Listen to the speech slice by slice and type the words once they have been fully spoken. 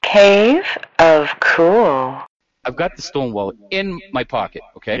Cave of Cool. I've got the stolen wallet in my pocket,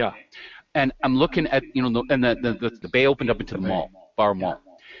 okay? Yeah. And I'm looking at, and the bay opened up into the mall, Bar Mall.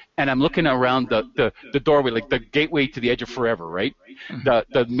 And I'm looking around the doorway, like the gateway to the edge of forever, right?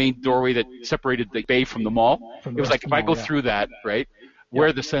 The main doorway that separated the bay from the mall. It was like, if I go through that, right, where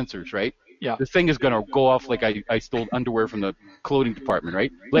are the sensors, right? Yeah. The thing is going to go off like I stole underwear from the clothing department,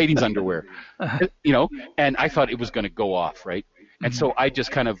 right? Ladies' underwear, and I thought it was going to go off, right? And so I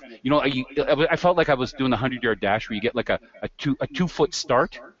just kind of, I felt like I was doing the 100-yard dash where you get like a 2-foot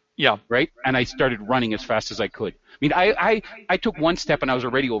start. Yeah. Right? And I started running as fast as I could. I mean, I took one step and I was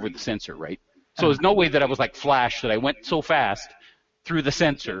already over the sensor, right? So there's no way that I was like Flash, that I went so fast through the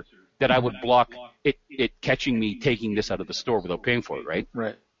sensor that I would block it catching me taking this out of the store without paying for it, right?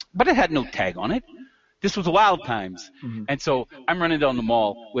 Right. But it had no tag on it. This was wild times. And so I'm running down the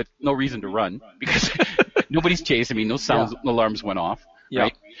mall with no reason to run because nobody's chasing me. No sounds, alarms went off,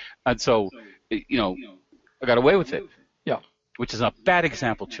 right? And so, I got away with it. Yeah. Which is a bad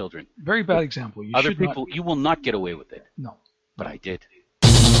example, children. Very bad example. Other people, you will not get away with it. No. But I did.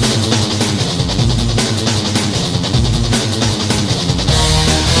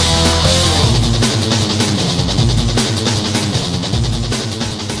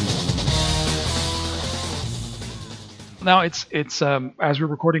 Now it's as we're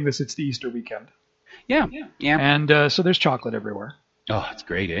recording this, it's the Easter weekend. Yeah. And so there's chocolate everywhere. Oh, it's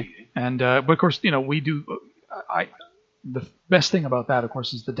great, eh? And but of course, we do. The best thing about that, of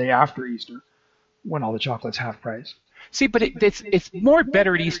course, is the day after Easter, when all the chocolate's half price. See, but it's more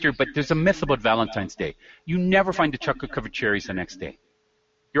better at Easter, but there's a myth about Valentine's Day. You never find the chocolate-covered cherries the next day.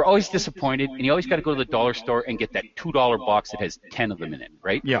 You're always disappointed, and you always got to go to the dollar store and get that $2 box that has 10 of them in it,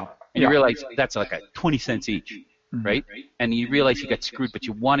 right? Yeah. And you realize that's like 20 cents each, right? And you realize you got screwed, but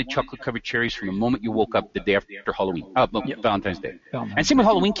you wanted chocolate-covered cherries from the moment you woke up the day after Halloween, Valentine's Day. And same with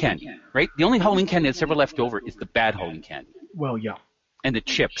Halloween candy, right? The only Halloween candy that's ever left over is the bad Halloween candy. Well, yeah. And the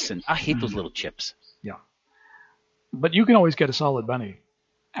chips, and I hate those little chips. Yeah. But you can always get a solid bunny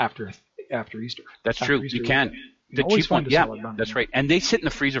after Easter. That's true. You can. The cheap one, that's right. And they sit in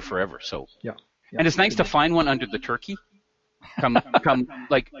the freezer forever. So. Yeah. And it's nice to find one under the turkey. Come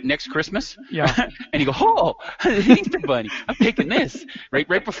like next Christmas. Yeah. And you go, oh, the Easter bunny. I'm taking this.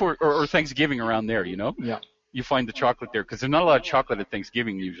 Right before or Thanksgiving around there, Yeah. You find the chocolate there because there's not a lot of chocolate at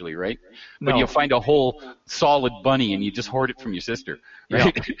Thanksgiving usually, right? But No. you'll find a whole solid bunny and you just hoard it from your sister,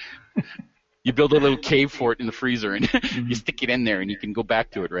 right? Yeah. You build a little cave for it in the freezer and you stick it in there and you can go back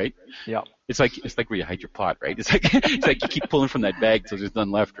to it, right? Yeah. It's like where you hide your pot, right? It's like you keep pulling from that bag so there's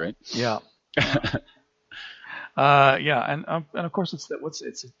none left, right? Yeah. And of course is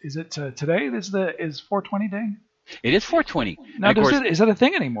it today? Is 420 day? It is 420. Now, is that a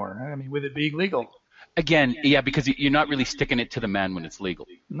thing anymore? I mean, with it being legal. Again, yeah, because you're not really sticking it to the man when it's legal.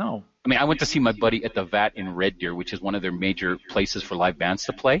 No. I mean, I went to see my buddy at the VAT in Red Deer, which is one of their major places for live bands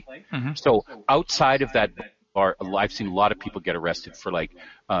to play. So outside of that bar, I've seen a lot of people get arrested for like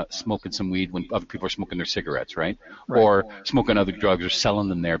smoking some weed when other people are smoking their cigarettes, right? Or smoking other drugs or selling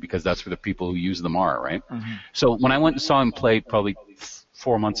them there because that's where the people who use them are, right? So when I went and saw him play probably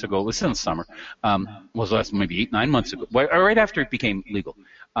 4 months ago, this is in the summer, was last maybe 8-9 months ago, right after it became legal.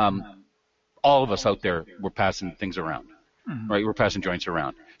 All of us out there were passing things around, right? We're passing joints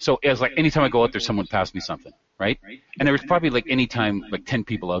around. So it was like anytime I go out there, someone passed me something, right? And there was probably like anytime like 10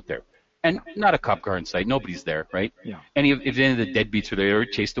 people out there. And not a cop car in sight. Nobody's there, right? Yeah. If any of the deadbeats are there, they're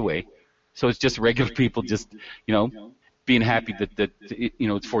chased away. So it's just regular people just, being happy that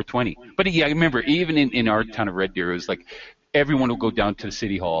it's 420. But yeah, I remember even in our town of Red Deer, it was like everyone would go down to the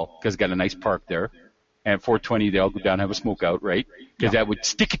city hall because it's got a nice park there. And at 420, they all go down and have a smoke out, right? Because that would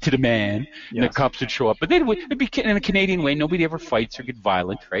stick it to the man, and the cops would show up. But it'd be in a Canadian way. Nobody ever fights or get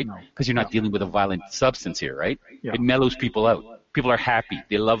violent, right? Because you're not dealing with a violent substance here, right? Yeah. It mellows people out. People are happy.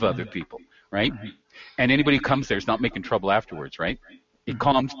 They love other people, right? And anybody who comes there is not making trouble afterwards, right? It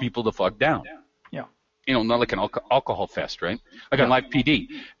calms people the fuck down. Yeah. Not like an alcohol fest, right? Like on Live PD.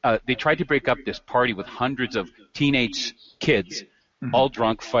 They tried to break up this party with hundreds of teenage kids, all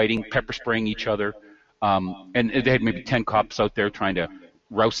drunk, fighting, pepper spraying each other. And they had maybe 10 cops out there trying to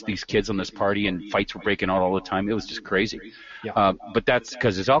roust these kids on this party, and fights were breaking out all the time. It was just crazy. Yeah. But that's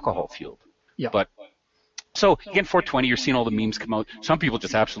because it's alcohol fueled. Yeah. But so again, 420, you're seeing all the memes come out. Some people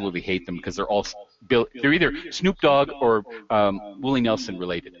just absolutely hate them because they're all built. They're either Snoop Dogg or Willie Nelson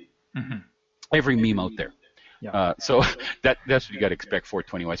related. Every meme out there. Yeah. So that's what you got to expect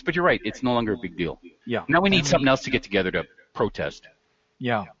 420 wise. But you're right, it's no longer a big deal. Yeah. Now we need something else to get together to protest.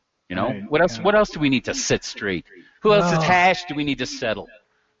 Yeah. Right. What else? What else do we need to set straight? Who else's hash do we need to settle?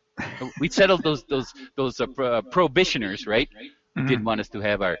 We settled those prohibitioners, right? They didn't want us to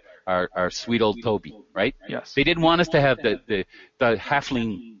have our sweet old Toby, right? Yes. They didn't want us to have the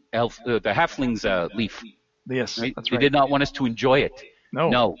halfling elf, the halfling's leaf. Yes, Right? that's They right. did not want us to enjoy it.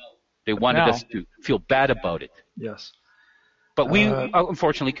 No. They wanted now- us to feel bad about it. Yes. But we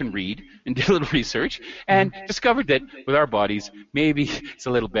unfortunately can read and do a little research and discovered that with our bodies, maybe it's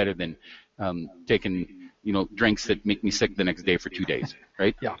a little better than taking drinks that make me sick the next day for 2 days,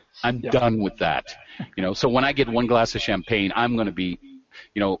 right? Yeah. I'm done with that. So when I get one glass of champagne, I'm going to be,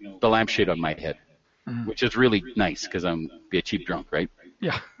 the lampshade on my head, which is really nice because I'm be a cheap drunk, right?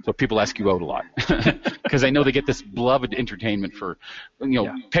 Yeah. So people ask you out a lot because I know they get this beloved entertainment for,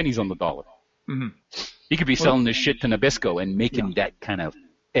 pennies on the dollar. Mm-hmm. You could be selling this shit to Nabisco and making that kind of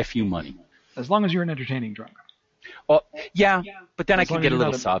FU money. As long as you're an entertaining drunk. Oh, yeah, but then I As can long get as a you're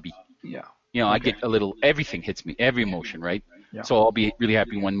little not sobby. Yeah. I get a little, everything hits me, every emotion, right? Yeah. So I'll be really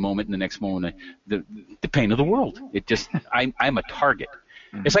happy one moment, and the next moment, the pain of the world. It just, I'm a target.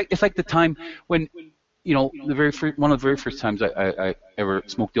 Mm-hmm. It's like the time when, one of the very first times I ever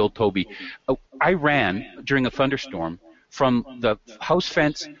smoked the old Toby, I ran during a thunderstorm from the house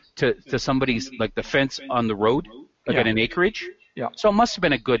fence to somebody's, like the fence on the road, like at an acreage. Yeah. So it must have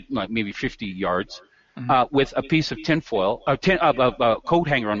been a good, like maybe 50 yards, with a piece of tinfoil, a coat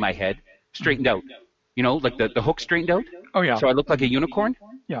hanger on my head, straightened out. Like the hook straightened out. Oh, yeah. So I looked like a unicorn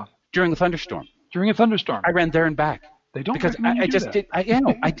Yeah. during a thunderstorm. During a thunderstorm. I ran there and back. They don't Because recommend you I do just that.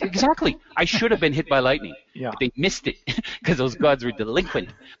 did. Exactly. I should have been hit by lightning. Yeah. But they missed it because those gods were delinquent.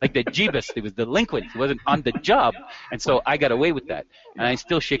 Like the Jeebus, he was delinquent. He wasn't on the job, and so I got away with that. And I'm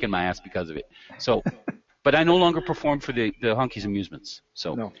still shaking my ass because of it. So, but I no longer perform for the Honkies Amusements.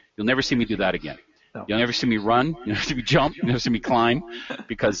 So No. you'll never see me do that again. No. You'll never see me run. You'll never see me jump. You'll never see me climb,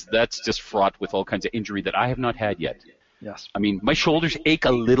 because that's just fraught with all kinds of injury that I have not had yet. Yes. I mean, my shoulders ache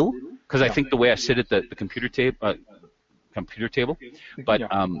a little because I think the way I sit at the computer table. But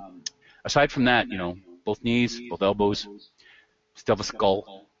aside from that, both knees, both elbows, still have a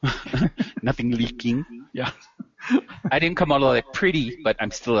skull, nothing leaking. Yeah. I didn't come out all that pretty, but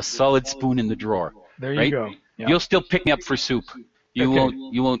I'm still a solid spoon in the drawer. There you right? go. Yeah. You'll still pick me up for soup. You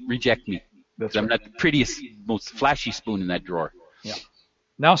Okay. won't reject me. That's 'Cause I'm right. not the prettiest, most flashy spoon in that drawer. Yeah.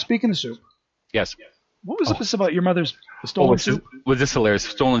 Now, speaking of soup, Yes. what was this about your mother's stolen soup? Was this hilarious?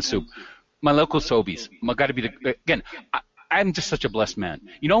 Stolen soup. My local Sobeys. Got to be again. I'm just such a blessed man.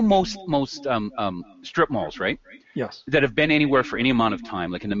 Most strip malls, right? Yes. That have been anywhere for any amount of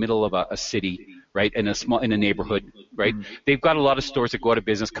time, like in the middle of a city, right, in a neighborhood, right? They've got a lot of stores that go out of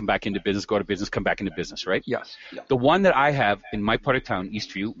business, come back into business, go out of business, come back into business, right? Yes. Yeah. The one that I have in my part of town,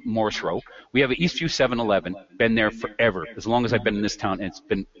 Eastview, Morris Row, we have an Eastview 7-Eleven, been there forever, as long as I've been in this town, and it's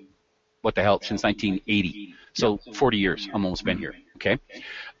been, what the hell, since 1980. So 40 years, I'm almost been here, okay?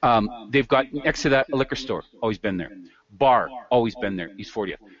 They've got next to that a liquor store, always been there. Bar, always been there, East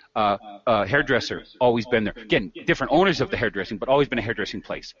 40th. Hairdresser, always been there. Again, different owners of the hairdressing, but always been a hairdressing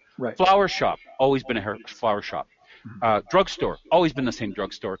place. Right. Flower shop, always been a flower shop. Drugstore, always been the same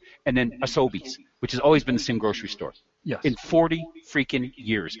drugstore. And then a Sobeys, which has always been the same grocery store. Yes. In 40 freaking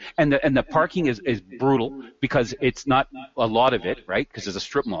years. And the parking is brutal because it's not a lot of it, right? Because it's a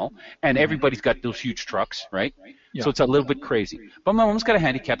strip mall. And everybody's got those huge trucks, right? Yeah. So it's a little bit crazy. But my mom's got a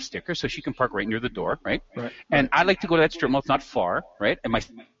handicap sticker, so she can park right near the door, right? Right. And I like to go to that strip mall. It's not far, right? And my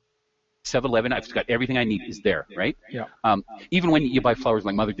 7-Eleven, I've got everything I need is there, right? Yeah. Even when you buy flowers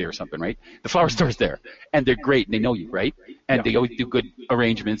like Mother's Day or something, right? The flower store's there, and they're great, and they know you, right? And they always do good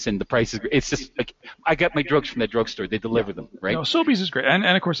arrangements, and the price is great. It's just like I got my drugs from that drugstore. They deliver them, right? No, Sobeys is great, and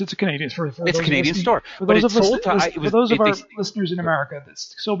of course it's a Canadian. For It's those a Canadian listening- store, For but those it's of us, sold to. for those of our listeners in America,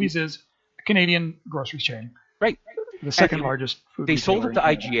 Sobeys is a Canadian grocery chain, right. the second And largest food. They sold it retailer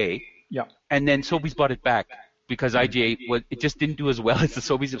to in Canada. IGA, Yeah. and then Sobeys bought it back because IGA it just didn't do as well as the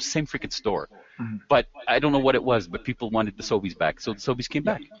Sobeys. It was the same freaking store, but I don't know what it was. But people wanted the Sobeys back, so the Sobeys came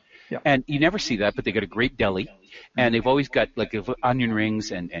back. Yeah. And you never see that, but they got a great deli, and they've always got like onion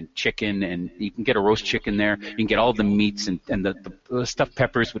rings and chicken, and you can get a roast chicken there. You can get all the meats and the stuffed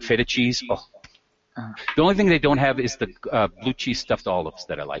peppers with feta cheese. Oh. The only thing they don't have is the blue cheese stuffed olives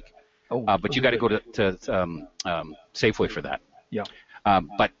that I like. Oh, But you got to go to Safeway for that. Yeah.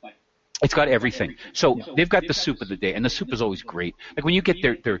 But it's got everything. So they've got the soup of the day, and the soup is always great. Like when you get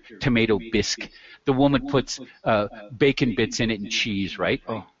their tomato bisque, the woman puts bacon bits in it and cheese, right?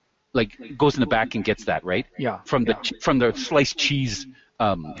 Oh. Like goes in the back and gets that, right? Yeah. From the sliced cheese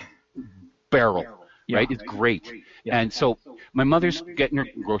barrel, Yeah. right? It's great. Yeah. And so my mother's getting her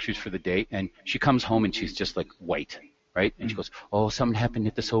groceries for the day, and she comes home and she's just like white, right? And she goes, "Oh, something happened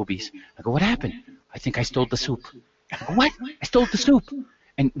at the Sobeys." I go, "What happened?" "I think I stole the soup." I go, "What? I stole the soup?"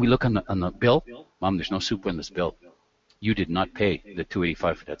 And we look on the bill. "Mom, there's no soup on this bill." you did not pay the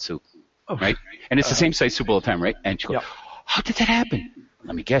 $2.85 for that soup, Oh. right? And it's the same size soup all the time, right? And she goes, Yeah. how did that happen?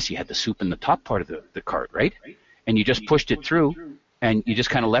 Let me guess, you had the soup in the top part of the cart, right? And you just pushed it through, and you just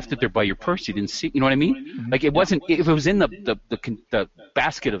kind of left it there by your purse. You didn't see, you know what I mean? Mm-hmm. Like it wasn't, if it was in the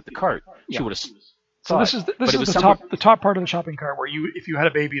basket of the cart, she would have. So this is the top part of the shopping cart where if you had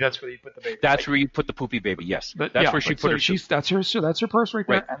a baby, that's where you put the baby. That's where you put the poopy baby. Yes, that's where she put her. That's her purse right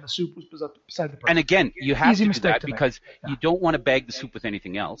there, and the soup was beside the purse. And again, you have Easy to do mistake that to make. because you don't want to bag the soup with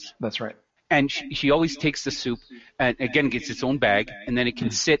anything else. That's right. And she always takes the soup and again gets its own bag, and then it can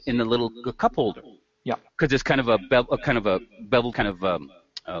sit in the little cup holder. Yeah. Because it's kind of a beveled kind of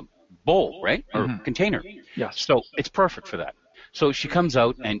bowl, right, or container. Yes. So it's perfect for that. So she comes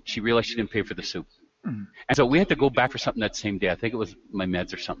out and she realized she didn't pay for the soup. Mm-hmm. And so we had to go back for something that same day. I think it was my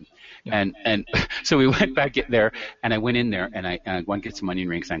meds or something. Yeah. And so we went back in there, and I went in there, and I went to get some onion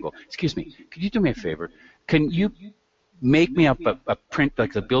rings, and I go, excuse me, could you do me a favor? Can you make me up a print,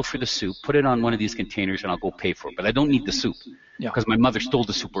 like the bill for the soup, put it on one of these containers, and I'll go pay for it. But I don't need the soup because my mother stole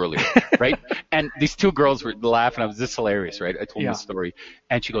the soup earlier, right? And these two girls were laughing. I was this hilarious, right? I told them the story.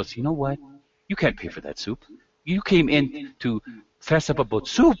 And she goes, you know what? You can't pay for that soup. You came in to fess up about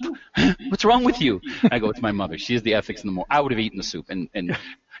soup. What's wrong with you? I go, it's my mother. She has the ethics in the morning. I would have eaten the soup. And you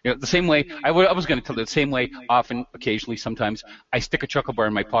know, the same way, I was going to tell you, the same way, often, occasionally, sometimes, I stick a chocolate bar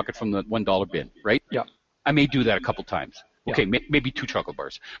in my pocket from the $1 bin, right? Yeah. I may do that a couple times. Okay, maybe 2 chocolate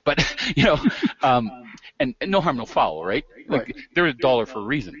bars. But, you know, and no harm, no foul, right? Like, they're $1 for a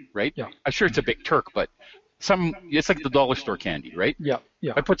reason, right? Yeah. I'm sure it's a big Turk, but it's like the dollar store candy, right? Yeah.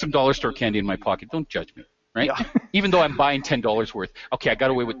 Yeah. If I put some dollar store candy in my pocket, don't judge me. Right? Yeah. Even though I'm buying $10 worth, okay, I got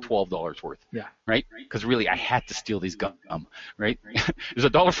away with $12 worth. Yeah. Right? Because really, I had to steal these gum. Right?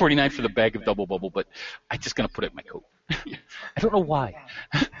 There's $1.49 for the bag of Double Bubble, but I'm just gonna put it in my coat. I don't know why.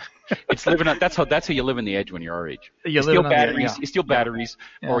 It's living on. That's how you live on the edge when you're our age. You steal batteries. You steal batteries,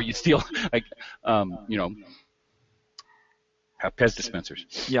 or you steal like, you know, Pez dispensers.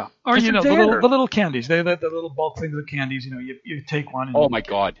 Yeah. Or you know, the little candies. The little bulk things of candies. You know, you take one. And oh my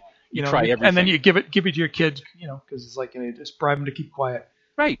God. You know, try everything. And then you give it to your kids, you know, because it's like, you know, just bribe them to keep quiet.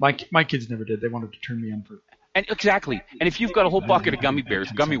 Right. My kids never did. They wanted to turn me in for. And exactly. And if you've got a whole bucket of gummy bears,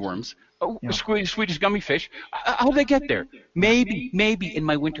 gummy worms, Swedish gummy fish, how'd they get there? Maybe in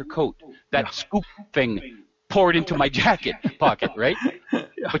my winter coat, that scoop thing poured into my jacket pocket, right?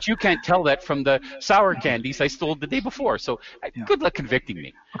 But you can't tell that from the sour candies I stole the day before. So good luck convicting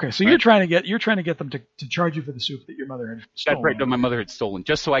me. Okay, so you're trying to get them to charge you for the soup that your mother had stolen. That's right, that my mother had stolen,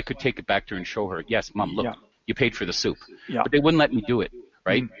 just so I could take it back to her and show her, yes, Mom, look, you paid for the soup. Yeah. But they wouldn't let me do it,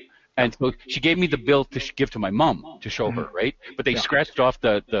 right? Mm-hmm. And so she gave me the bill to give to my mom to show her, right? But they scratched off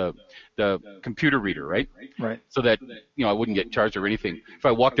the computer reader, right? Right. So that, you know, I wouldn't get charged or anything. If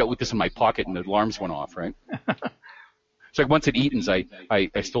I walked out with this in my pocket and the alarms went off, right? So like once at Eaton's, I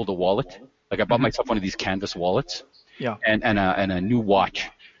stole the wallet. Like I bought myself one of these canvas wallets. Yeah. And a new watch.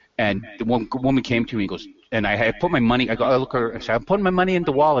 And the woman came to me and goes, and I put my money. I go, oh, look, I said, I'm putting my money in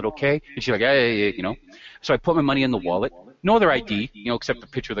the wallet, okay? And she's like, hey, you know. So I put my money in the wallet. No other ID, you know, except the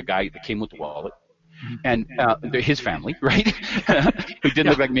picture of the guy that came with the wallet. And his family, right? Who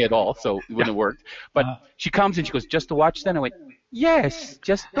didn't look like me at all, so it wouldn't have worked. But she comes and she goes, just the watch then? I went, yes,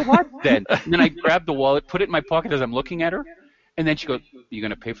 just the watch then. And then I grabbed the wallet, put it in my pocket as I'm looking at her. And then she goes, are you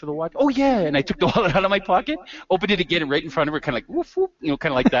going to pay for the watch? Oh, yeah. And I took the wallet out of my pocket, opened it again, and right in front of her, kind of like, woof, woof, you know,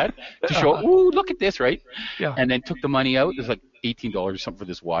 kind of like that, to show, ooh, look at this, right? Yeah. And then took the money out. It was like $18 or something for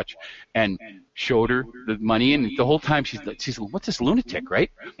this watch, and showed her the money. And the whole time she's like, what's this lunatic,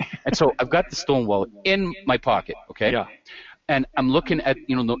 right? And so I've got the stolen wallet in my pocket, okay? Yeah. And I'm looking at,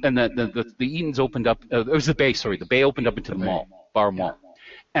 you know, and the Eaton's opened up, it was the Bay, sorry. The Bay opened up into the mall, Bar Mall.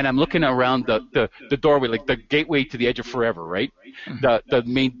 And I'm looking around the doorway, like the gateway to the edge of forever, right? The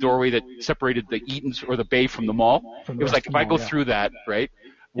main doorway that separated the Eaton's or the Bay from the mall. It was like, if I go through that, right,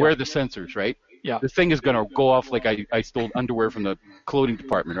 where are the sensors, right? Yeah. The thing is going to go off like I stole underwear from the clothing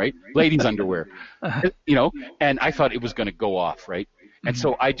department, right? Ladies' underwear, you know, and I thought it was going to go off, right? And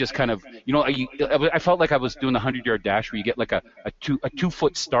so I just kind of, you know, I felt like I was doing the 100-yard dash where you get like a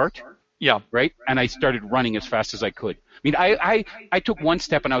 2-foot start. Yeah. Right? And I started running as fast as I could. I mean, I took one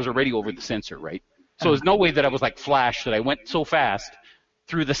step and I was already over the sensor, right? So there's no way that I was like Flash, that I went so fast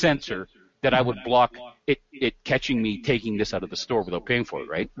through the sensor that I would block it catching me taking this out of the store without paying for it,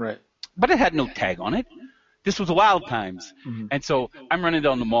 right? Right. But it had no tag on it. This was wild times. Mm-hmm. And so I'm running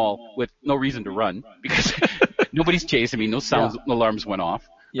down the mall with no reason to run because nobody's chasing me. No sounds, no alarms went off,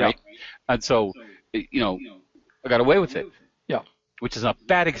 right? And so, you know, I got away with it. Yeah. Which is a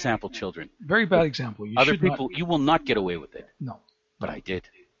bad example, children. Very bad example. Other people, you will not get away with it. No. But I did.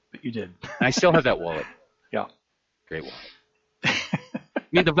 But you did. And I still have that wallet. Yeah. Great Wall. I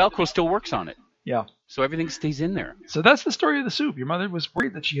mean, the Velcro still works on it. Yeah. So everything stays in there. So that's the story of the soup. Your mother was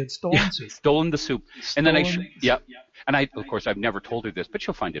worried that she had stolen soup. Stolen the soup. And then and of course, I've never told her this, but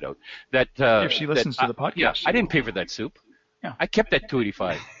she'll find it out. That if she listens to the podcast. Yeah, I didn't pay for that soup. Yeah. I kept that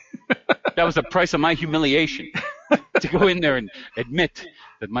 $2.85. That was the price of my humiliation to go in there and admit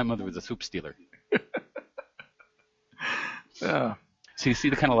that my mother was a soup stealer. So you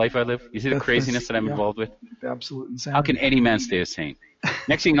see the kind of life I live? You see the craziness that I'm involved with? Absolute insanity. How can any man stay a saint?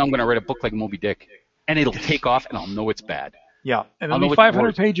 Next thing you know, I'm going to write a book like Moby Dick, and it'll take off, and I'll know it's bad. Yeah, and it'll be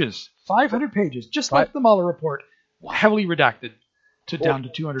 500 pages. 500 pages, just like the Mueller report, heavily redacted down to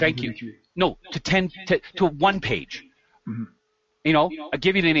 233. Thank you. No, to 1 page. Mm-hmm. You know, I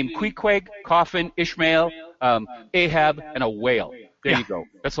give you the name Queequeg, Coffin, Ishmael, Ahab, and a whale. There you go.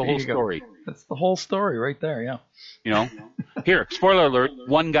 That's the whole story. That's the whole story right there, yeah. You know? Here, spoiler alert,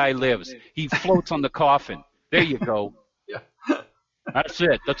 one guy lives. He floats on the coffin. There you go. Yeah. That's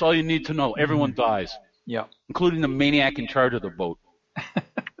it. That's all you need to know. Everyone dies. Yeah. Including the maniac in charge of the boat.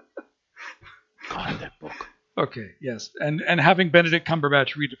 God, that book. Okay, yes. And having Benedict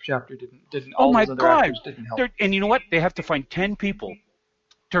Cumberbatch read a chapter didn't oh my God. Didn't help. And you know what? They have to find 10 people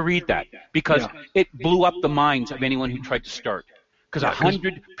to read that because it blew up the minds of anyone who tried to start. Because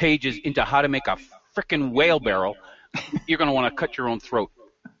 100 pages into how to make a frickin' whale barrel, you're going to want to cut your own throat.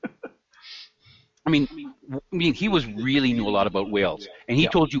 I mean, he really knew a lot about whales, and he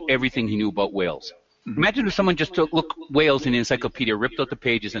told you everything he knew about whales. Mm-hmm. Imagine if someone just took whales in the encyclopedia, ripped out the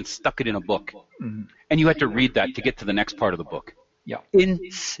pages, and stuck it in a book, and you had to read that to get to the next part of the book. Yeah,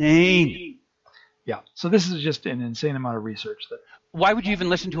 insane. Yeah, so this is just an insane amount of research. Why would you even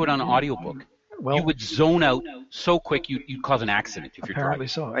listen to it on an audiobook? Well, you would zone out so quick you'd cause an accident if you're driving. Apparently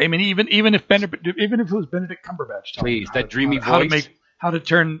so. I mean, even if it was Benedict Cumberbatch, please, that dreamy voice, how to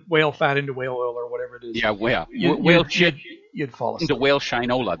turn whale fat into whale oil or whatever it is. Yeah, whale shit. You'd fall asleep. Into whale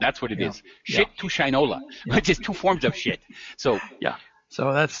shinola. That's what it is. Shit to shinola, which is 2 forms of shit. So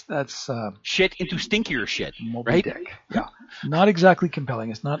So that's shit into stinkier shit, Moby right? Dick. Yeah, not exactly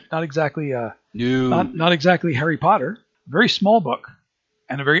compelling. It's not exactly no, not exactly Harry Potter. Very small book,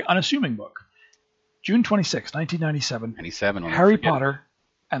 and a very unassuming book. June 26, 1997. Harry Potter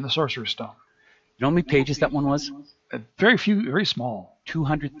and the Sorcerer's Stone. You know how many pages that one was? Very few, very small.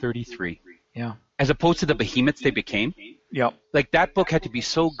 233. Yeah. As opposed to the behemoths they became. Yeah. Like that book had to be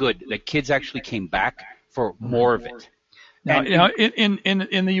so good that kids actually came back for more of it. Now,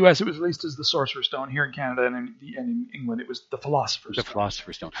 in the U.S. it was released as the Sorcerer's Stone. Here in Canada and in England it was the Philosopher's Stone. The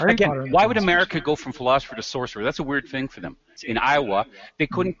Philosopher's Stone. Again, why would America go from philosopher to sorcerer? That's a weird thing for them. In Iowa, they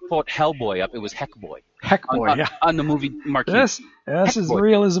couldn't put Hellboy up. It was Heckboy. Heckboy, on the movie marquee. This is the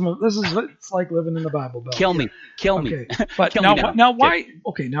realism of this is it's like living in the Bible Belt. Kill me. Okay. But now why?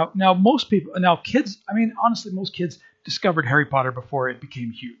 Okay, now most people, kids. I mean, honestly, most kids discovered Harry Potter before it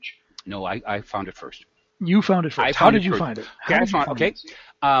became huge. No, I found it first. You found it first. How did you find it?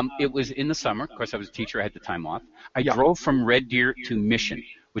 It was in the summer. Of course, I was a teacher. I had the time off. I drove from Red Deer to Mission,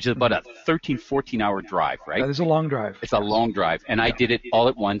 which is about a 13, 14-hour drive, right? That is a long drive. It's a long drive. And I did it all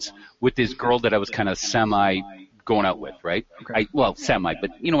at once with this girl that I was kind of semi going out with, right? Okay. Semi, but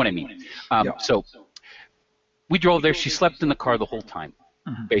you know what I mean. So we drove there. She slept in the car the whole time,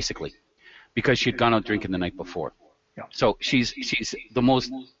 basically, because she had gone out drinking the night before. Yeah. So she's the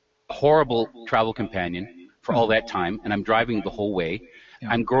most horrible travel companion for all that time, and I'm driving the whole way. Yeah.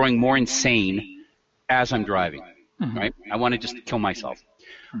 I'm growing more insane as I'm driving, right? I want to just kill myself.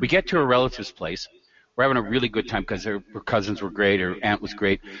 We get to her relative's place. We're having a really good time because her cousins were great, her aunt was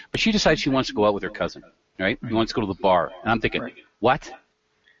great, but she decides she wants to go out with her cousin, right? She wants to go to the bar. And I'm thinking, what?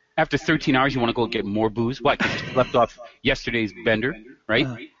 After 13 hours, you want to go get more booze? What? Because you left off yesterday's bender, right?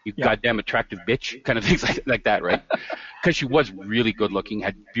 You goddamn attractive bitch, kind of things like that, right? Because she was really good looking,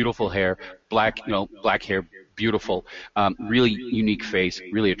 had beautiful hair, black hair, beautiful, really unique face,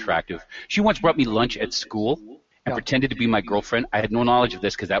 really attractive. She once brought me lunch at school and pretended to be my girlfriend. I had no knowledge of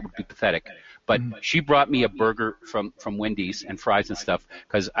this because that would be pathetic. But she brought me a burger from Wendy's and fries and stuff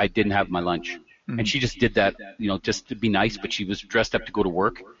because I didn't have my lunch. And she just did that, just to be nice, but she was dressed up to go to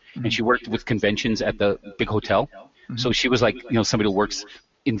work. And she worked with conventions at the big hotel. So she was like, somebody who works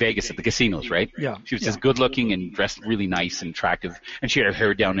in Vegas at the casinos, right? Yeah. She was just good looking and dressed really nice and attractive. And she had her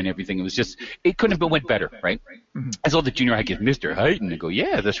hair down and everything. It couldn't have went better, right? As all the junior high kids, Mr. Hayden, and go,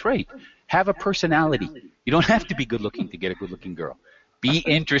 yeah, that's right. Have a personality. You don't have to be good looking to get a good looking girl. Be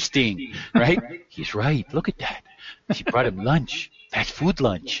interesting, right? He's right. Look at that. She brought him lunch, fast food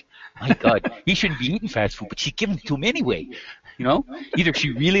lunch. My God, he shouldn't be eating fast food, but she's giving it to him anyway. Either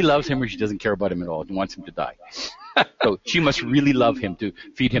she really loves him or she doesn't care about him at all and wants him to die. So she must really love him to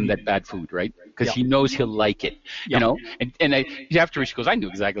feed him that bad food, right? Because she knows he'll like it, you know. And afterwards she goes, I knew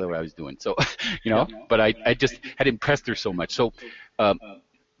exactly what I was doing. So, you know, but I just had impressed her so much. So,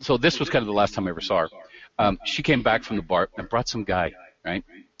 so this was kind of the last time I ever saw her. She came back from the bar and brought some guy, right?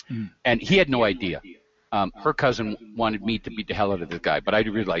 And he had no idea. Her cousin wanted me to beat the hell out of this guy, but I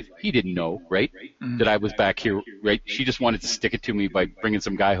realized he didn't know, right, that I was back here, right? She just wanted to stick it to me by bringing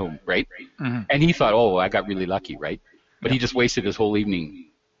some guy home, right? And he thought, oh, I got really lucky, right? But he just wasted his whole evening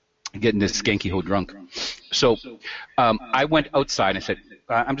getting this skanky hoe drunk. So I went outside and I said,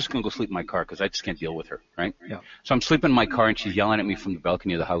 I'm just going to go sleep in my car because I just can't deal with her, right? Yeah. So I'm sleeping in my car and she's yelling at me from the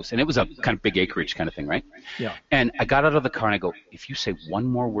balcony of the house. And it was a kind of big acreage kind of thing, right? Yeah. And I got out of the car and I go, if you say one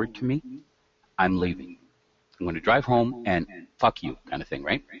more word to me, I'm leaving. I'm going to drive home and fuck you kind of thing,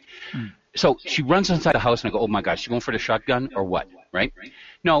 right? So she runs inside the house and I go, oh my gosh, she going for the shotgun or what, right?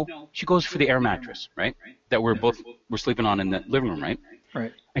 No, she goes for the air mattress, right? That we're sleeping on in the living room, right?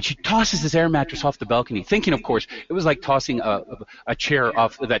 Right. And she tosses this air mattress off the balcony, thinking, of course, it was like tossing a chair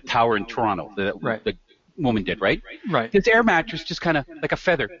off that tower in Toronto that the woman did, right? Right. This air mattress just kind of like a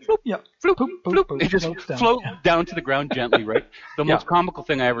feather, floop, floop, floop, floop. It just floated down to the ground gently, right? The most comical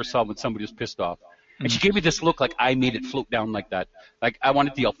thing I ever saw when somebody was pissed off. And she gave me this look like I made it float down like that. Like I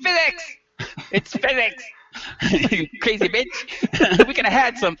wanted to yell, physics! It's physics! You crazy bitch! We could have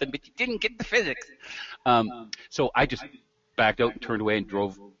had something, but you didn't get the physics. So I just backed out and turned away and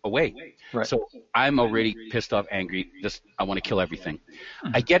drove away. Right. So I'm already pissed off, angry. I want to kill everything.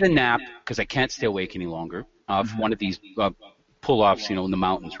 I get a nap because I can't stay awake any longer off one of these pull-offs, you know, in the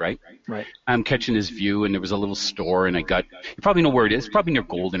mountains, right? Right. I'm catching this view, and there was a little store, and you probably know where it is. It's probably near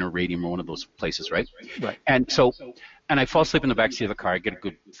Golden or Radium or one of those places, right? Right. And I fall asleep in the backseat of the car. I get a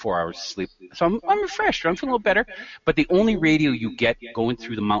good 4 hours of sleep. So I'm refreshed. I'm feeling a little better. But the only radio you get going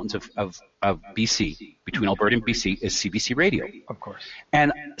through the mountains of BC, between Alberta and BC, is CBC Radio. Of course.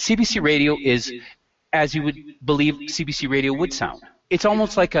 And CBC Radio is, as you would believe CBC Radio would sound. It's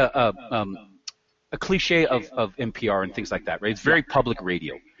almost like a cliche of NPR and things like that, right? It's very public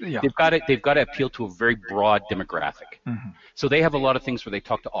radio. Yeah. They've got to appeal to a very broad demographic. So they have a lot of things where they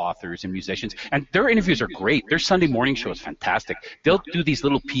talk to authors and musicians, and their interviews are great. Their Sunday morning show is fantastic. They'll do these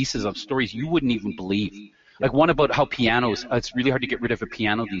little pieces of stories you wouldn't even believe. Like one about how pianos, it's really hard to get rid of a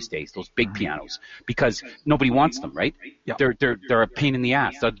piano these days, those big pianos, because nobody wants them, right? Yeah. They're a pain in the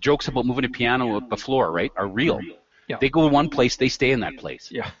ass. The jokes about moving a piano up the floor, right, are real. Yeah. They go in one place, they stay in that place.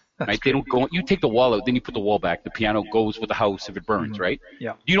 Yeah. Right? They don't go. You take the wall out, then you put the wall back. The piano goes with the house if it burns, right?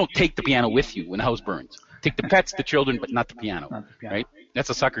 Yeah. You don't take the piano with you when the house burns. Take the pets, the children, but not the piano, right?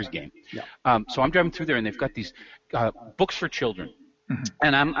 That's a sucker's game. Yeah. So I'm driving through there, and they've got these books for children.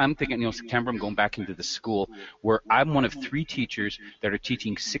 And I'm thinking, September I'm going back into the school where I'm one of 3 teachers that are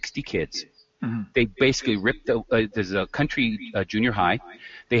teaching 60 kids. They basically ripped there's a country junior high.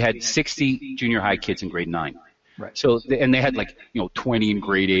 They had 60 junior high kids in grade 9. Right. So and they had 20 in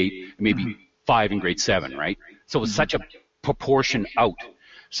grade 8, maybe 5 in grade 7, right? So it was such a proportion out.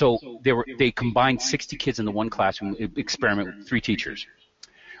 So they combined 60 kids in the one classroom experiment with 3 teachers,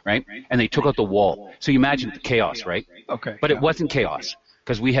 right? And they took out the wall. So you imagine the chaos, right? Okay. But it wasn't chaos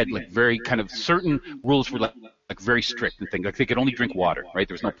because we had very kind of certain rules were like very strict and things. Like they could only drink water, right?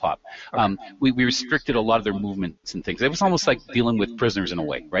 There was no pop. We restricted a lot of their movements and things. It was almost like dealing with prisoners in a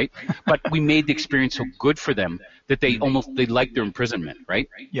way, right? But we made the experience so good for them that they liked their imprisonment, right?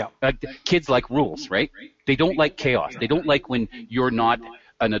 Yeah. Kids like rules, right? They don't like chaos. They don't like when you're not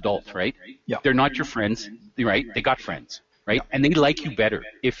an adult, right? Yeah. They're not your friends, right? They got friends, right? And they like you better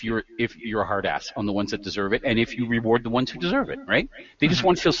if you're a hard ass on the ones that deserve it, and if you reward the ones who deserve it, right? They just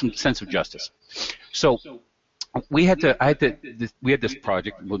want to feel some sense of justice. So we had this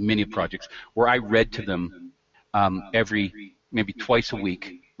project, well, many projects, where I read to them maybe twice a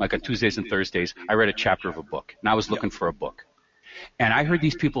week, like on Tuesdays and Thursdays. I read a chapter of a book, and I was looking for a book. And I heard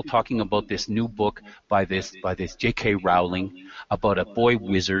these people talking about this new book by this J.K. Rowling about a boy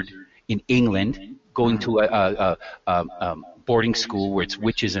wizard in England going to a boarding school where it's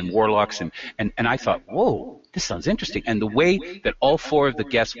witches and warlocks, and I thought, whoa, this sounds interesting. And the way that all 4 of the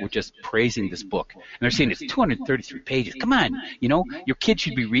guests were just praising this book, and they're saying it's 233 pages. Come on, your kid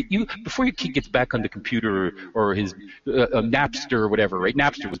should be before your kid gets back on the computer or his Napster or whatever, right?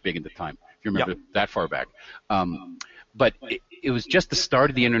 Napster was big at the time, if you remember that far back. But it was just the start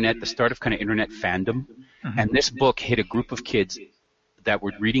of the internet, the start of kind of internet fandom, and this book hit a group of kids that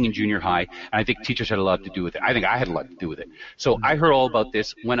were reading in junior high, and I think teachers had a lot to do with it. I think I had a lot to do with it. So I heard all about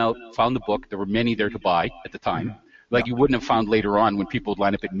this, went out, found the book. There were many there to buy at the time, like you wouldn't have found later on when people would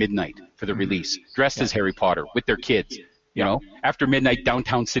line up at midnight for the release, dressed as Harry Potter with their kids, You know, after midnight,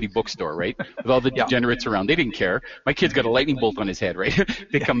 downtown city bookstore, right? With all the degenerates around. They didn't care. My kid's got a lightning bolt on his head, right?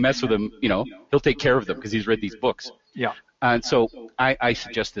 They come mess with him, you know, he'll take care of them because he's read these books. Yeah. And so I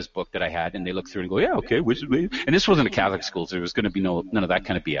suggest this book that I had, and they look through and go, yeah, okay, and this wasn't a Catholic school, so there was going to be none of that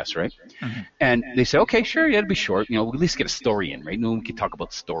kind of BS, right? Mm-hmm. And they say, okay, sure, yeah, it'll be short. You know, we'll at least get a story in, right? No one can talk about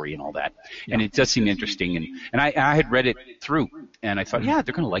the story and all that. Yeah. And it does seem interesting. And I had read it through, and I thought, yeah,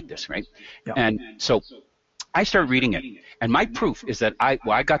 they're going to like this, right? Yeah. And so I started reading it, and my proof is that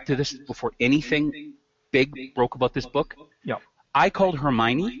I got to this before anything big broke about this book. Yeah. I called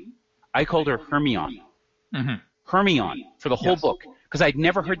Hermione, I called her Hermione. Mm-hmm. Hermione for the whole book, because I'd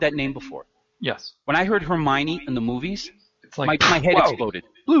never heard that name before. Yes. When I heard Hermione in the movies, it's like, my head exploded.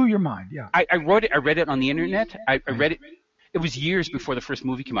 Blew your mind, yeah. I read it on the internet. I read it. It was years before the first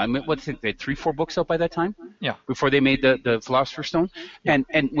movie came out. I mean, they had 3-4 books out by that time? Yeah. Before they made the Philosopher's Stone. Yeah.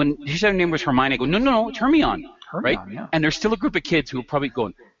 And when she said her name was Hermione, I go, no, it's Hermione. Right? Yeah. And there's still a group of kids who are probably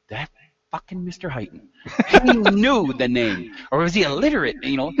going, that fucking Mr. Heighton. He knew the name. Or was he illiterate?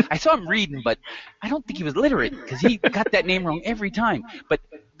 You know, I saw him reading, but I don't think he was literate because he got that name wrong every time. But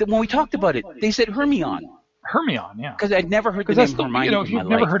when we talked about it, they said Hermione. Hermione, yeah. Because I'd never heard the name Hermione if you've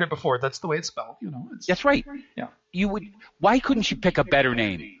never heard it before, that's the way it's spelled. You know, that's right. Yeah. Why couldn't you pick a better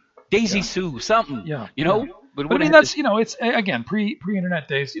name? Daisy Sue, something. Yeah. You know? Yeah. But I mean, that's, you know, it's, again, pre-internet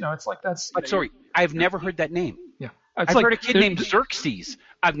days, you know, it's like that's... But sorry, I've never heard that name. Yeah. I've heard a kid named Xerxes.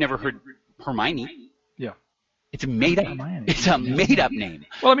 I've never heard Hermione. Yeah. It's a made-up. It's a made-up name.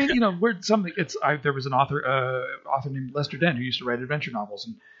 Well, I mean, you know, there was an author named Lester Dent who used to write adventure novels,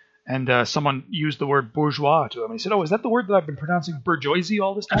 and someone used the word bourgeois to him. He said, "Oh, is that the word that I've been pronouncing bourgeoisie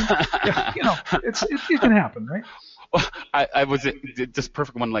all this time?" Yeah, you know, it can happen, right? Well, I was just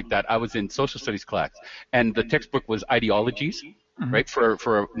perfect one like that. I was in social studies class, and the textbook was ideologies. Mm-hmm. Right,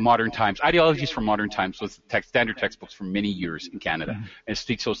 for modern times. Ideologies for modern times was standard textbooks for many years in Canada, and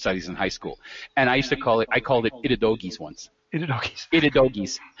social studies in high school. And I used to called it Ididogies once.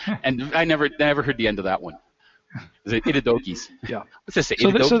 Ididogies. And I never heard the end of that one. Is it Ididogies? Yeah. What's this say? So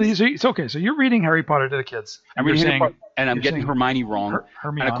it's okay. So you're reading Harry Potter to the kids. I'm reading Harry Potter, and I'm getting Hermione wrong.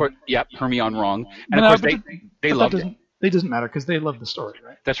 Hermione. And of course, Hermione wrong. And of course, they loved it. It doesn't matter because they love the story,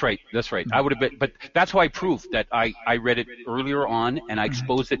 right? That's right. I would have been, but that's how I proved that I read it earlier on and I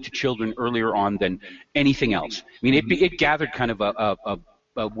exposed it to children earlier on than anything else. I mean, it gathered kind of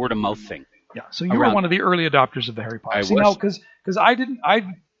a word of mouth thing. Yeah. So you were one of the early adopters of the Harry Potter. I was. Because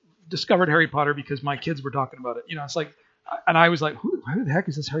I discovered Harry Potter because my kids were talking about it. You know, it's like, and I was like, who the heck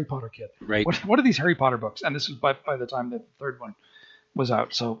is this Harry Potter kid? Right. What are these Harry Potter books? And this was by the time the third one was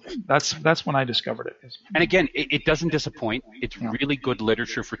out. So that's when I discovered it. And again, it doesn't disappoint. It's really good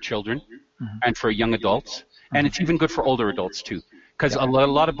literature for children and for young adults. And it's even good for older adults too. Because a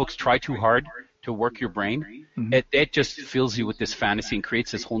lot of books try too hard to work your brain. It just fills you with this fantasy and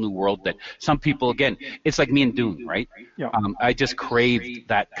creates this whole new world that some people, again, it's like me and Dune, right? Yeah. I just craved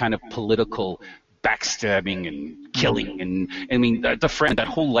that kind of political backstabbing and killing, and I mean that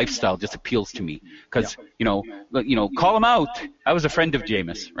whole lifestyle just appeals to me because you know, call him out. I was a friend of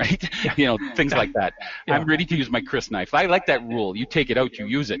Jameis, right? You know, things like that. Yeah. I'm ready to use my Chris knife. I like that rule. You take it out, you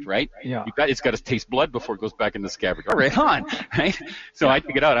use it, right? Yeah. It's got to taste blood before it goes back in the scabbard. All right, on, right? So I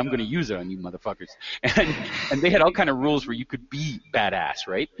take it out. I'm going to use it on you motherfuckers. And they had all kind of rules where you could be badass,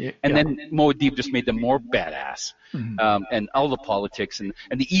 right? Yeah. And then Muad'Dib just made them more badass. And all the politics and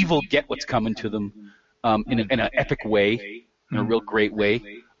the evil get what's coming to them in an epic way, in a real great way.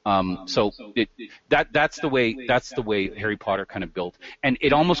 So that's the way Harry Potter kind of built, and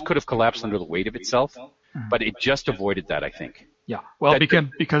it almost could have collapsed under the weight of itself, but it just avoided that, I think. Yeah, well,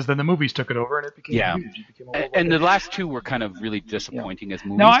 because then the movies took it over and it became huge. It became and the last two were kind of really disappointing as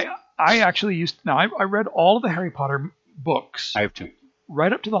movies. Now I actually I read all of the Harry Potter books. I have too.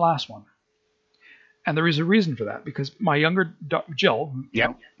 Right up to the last one. And there is a reason for that, because my younger Jill,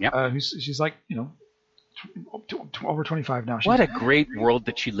 she's like, you know, over 25 now. What a great world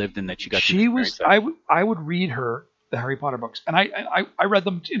that she lived in, that she got. She was. I would read her the Harry Potter books, and I read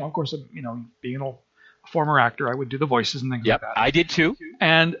them. You know, of course, you know, being a former actor, I would do the voices and things like that. I did too.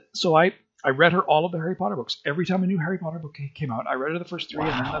 And so I read her all of the Harry Potter books. Every time a new Harry Potter book came out, I read her the first three,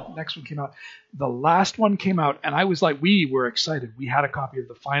 and then the next one came out. The last one came out, and I was like, we were excited. We had a copy of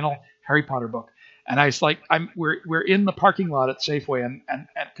the final Harry Potter book. And I was like, we're in the parking lot at Safeway, and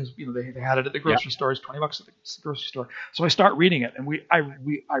because you know they had it at the grocery store, it's $20 at the grocery store. So I start reading it, and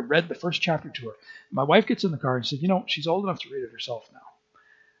I read the first chapter to her. My wife gets in the car and said, you know, she's old enough to read it herself now.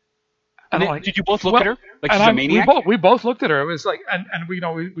 And like, did you both look at her like she's a maniac? We both looked at her. It was like, and we, you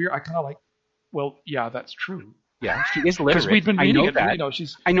know, I kind of like, well, yeah, that's true. Yeah, she is literate. Because we'd been reading it. That. You know,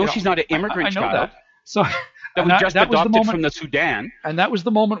 she's. I know she's not an immigrant child. That. So that was just adopted from the Sudan. And that was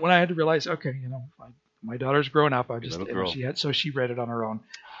the moment when I had to realize, okay, my daughter's grown up. She read it on her own,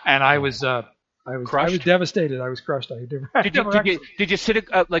 and I was devastated. I was crushed. Did you sit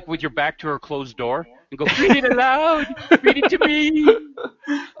like with your back to her closed door and go, read it aloud, read it to me?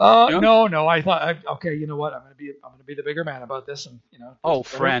 No. I thought, okay, you know what? I'm gonna be the bigger man about this, and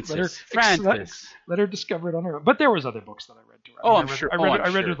Frances. Let her discover it on her own. But there was other books that I read to her. I'm sure. I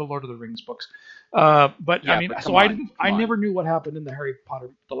read her the Lord of the Rings books. I never knew what happened in the Harry Potter,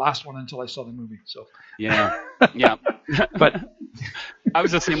 the last one, until I saw the movie. So yeah. But I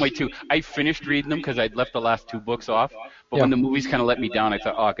was the same way too. I finished reading them because I'd left the last 2 books off. But when the movies kind of let me down, I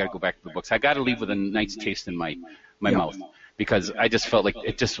thought, I got to go back to the books. I got to leave with a nice taste in my mouth, because I just felt like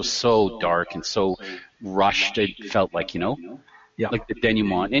it just was so dark and so rushed. It felt like, like the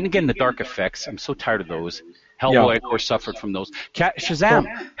denouement. And again, the dark effects. I'm so tired of those. Hellboy, of course, suffered from those. Shazam.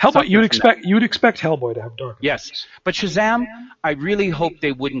 Hellboy, you'd expect Hellboy to have dark effects. Yes, but Shazam, I really hope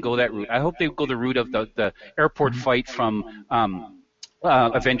they wouldn't go that route. I hope they would go the route of the airport fight from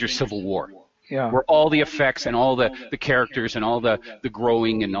Avengers Civil War. Yeah. Where all the effects and all the characters and all the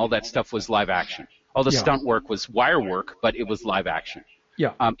growing and all that stuff was live action. All the stunt work was wire work, but it was live action.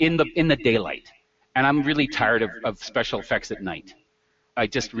 Yeah. In the daylight. And I'm really tired of special effects at night. I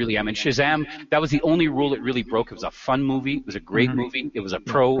just really am. And Shazam, that was the only rule it really broke. It was a fun movie. It was a great movie. It was a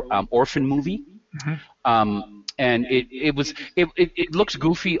pro-orphan movie. And it looks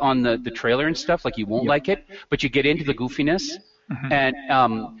goofy on the trailer and stuff, like you won't like it, but you get into the goofiness. And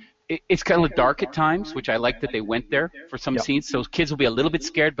it's kind of dark at times, which I like that they went there for some scenes. So kids will be a little bit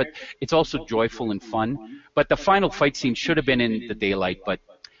scared, but it's also joyful and fun. But the final fight scene should have been in the daylight. But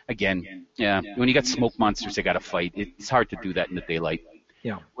again, when you got smoke monsters, they got to fight. It's hard to do that in the daylight.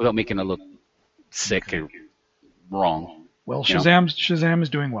 Yeah. Without making it look sick or wrong. Well, Shazam is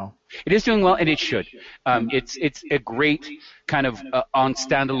doing well. It is doing well, and it should. It's a great kind of on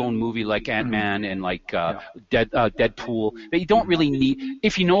standalone movie like Ant-Man and like Deadpool that you don't really need.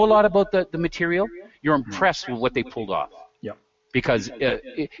 If you know a lot about the material, you're impressed with what they pulled off. Yeah. Because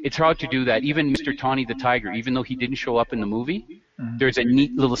it's hard to do that. Even Mr. Tawny the Tiger, even though he didn't show up in the movie, there's a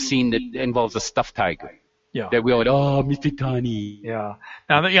neat little scene that involves a stuffed tiger. Yeah. That we all went, Mr. Tawny. Yeah.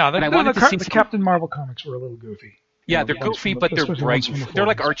 Now, the Captain Marvel comics were a little goofy. Yeah, they're goofy, but they're bright. They're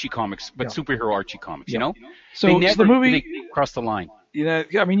like Archie comics, but superhero Archie comics, So they never the movie really cross the line.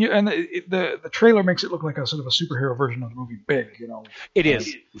 I mean, the trailer makes it look like a sort of a superhero version of the movie Big, It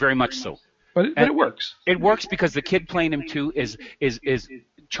is, very much so. But it works. It works because the kid playing him too is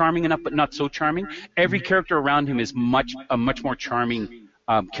charming enough, but not so charming. Every character around him is a much more charming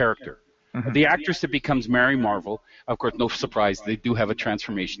character. The actress that becomes Mary Marvel, of course, no surprise, they do have a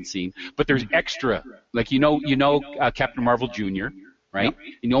transformation scene. But there's extra, like Captain Marvel Jr., right?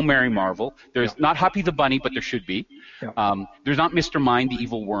 Mary Marvel. There's not Hoppy the Bunny, but there should be. There's not Mr. Mind, the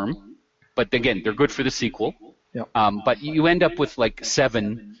evil worm, but again, they're good for the sequel. But you end up with like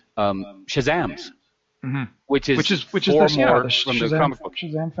 7 Shazams, which is four more from the comic book.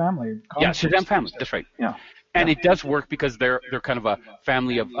 Shazam family. Shazam family. That's right. Yeah. And it does work because they're kind of a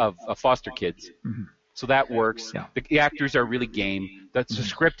family of foster kids. So that works. Yeah. The actors are really game. The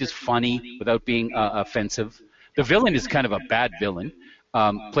script is funny without being offensive. The villain is kind of a bad villain,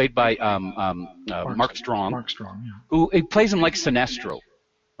 played by Mark Strong. Mark Strong, who he plays him like Sinestro,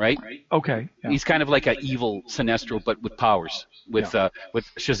 right? Okay. Yeah. He's kind of like an evil Sinestro, but with powers, with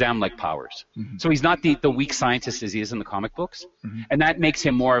Shazam-like powers. So he's not the weak scientist as he is in the comic books, and that makes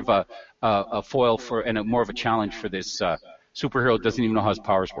him more of a foil for and more of a challenge for this superhero who doesn't even know how his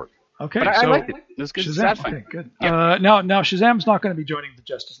powers work. Okay, but I liked it. It was good. Shazam. Okay, good. Yeah. Now Shazam's not going to be joining the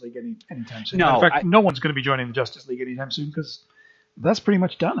Justice League anytime soon. No, in fact, no one's going to be joining the Justice League anytime soon because that's pretty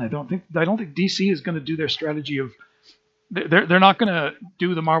much done. I don't think DC is going to do their strategy of they're not going to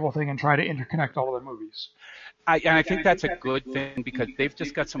do the Marvel thing and try to interconnect all of their movies. I think that's a good thing because they've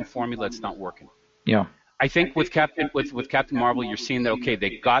just got some formula that's not working. Yeah. I think with Captain Marvel, you're seeing that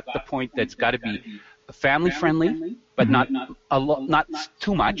they got the point that's got to be family friendly, but not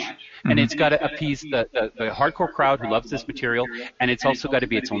too much, and it's got to appease the hardcore crowd who loves this material, and it's also got to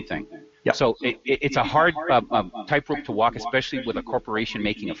be its own thing. Yeah. So it's a hard tightrope to walk, especially with a corporation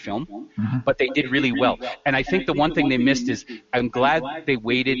making a film, but they did really well. And I think the one thing they missed is I'm glad they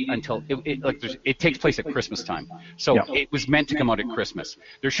waited until it takes place at Christmas time. So it was meant to come out at Christmas.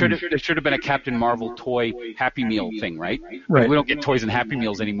 There should have been a Captain Marvel toy Happy Meal thing, right? Right. We don't get toys and Happy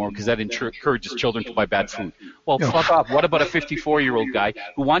Meals anymore because that encourages children to buy bad food. Well, fuck off. What about a 54-year-old guy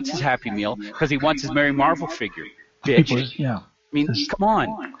who wants his Happy Meal because he wants his Mary Marvel figure? Bitch. Yeah. I mean, come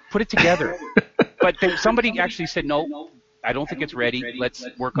on, put it together. But somebody actually said, no, I don't think it's ready. Let's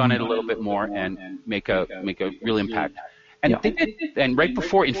work on it a little bit more and make a real impact. And they did. And right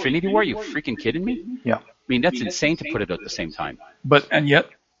before Infinity War, you freaking kidding me? Yeah. I mean, that's insane to put it at the same time. And yet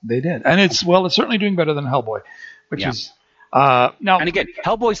they did. And it's certainly doing better than Hellboy, which is now. And again,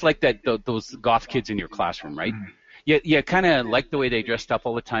 Hellboy's like that those goth kids in your classroom, right? You kind of like the way they dressed up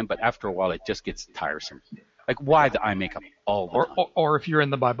all the time, but after a while, it just gets tiresome. Like, why the eye makeup all the time? Or if you're in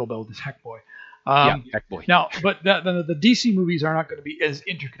the Bible Belt, it's Heck Boy. Heck Boy. Now, but the DC movies are not going to be as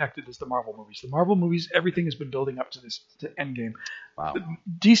interconnected as the Marvel movies. The Marvel movies, everything has been building up to Endgame. Wow.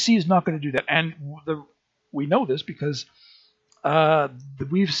 DC is not going to do that, and we know this because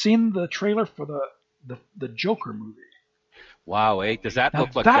we've seen the trailer for the Joker movie. Wow, does that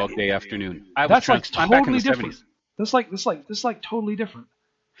look like Dog Day Afternoon? I'm back in the different. 70s. This like totally different.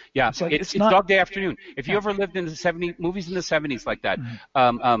 Yeah, it's Dog Day Afternoon. If you ever lived in the 70s, movies in the 70s like that.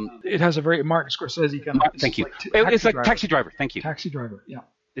 It has a very Martin Scorsese kind of. Thank you. It's like Taxi Driver. Thank you. Taxi Driver, yeah.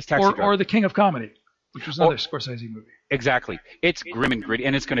 It's Taxi Driver. Or The King of Comedy, which was another Scorsese movie. Exactly. It's grim and gritty,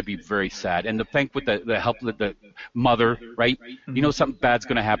 and it's going to be very sad. And the thing with the help with the mother, right? You know something bad's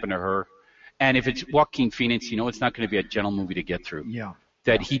going to happen to her. And if it's Joaquin Phoenix, you know it's not going to be a gentle movie to get through. Yeah.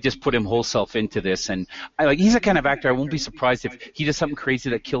 That he just put him whole self into this, and he's a kind of actor. I won't be surprised if he does something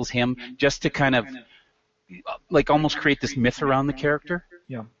crazy that kills him, just to kind of like almost create this myth around the character.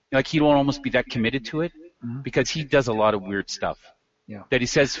 Yeah. Like he won't almost be that committed to it, because he does a lot of weird stuff. Yeah. That he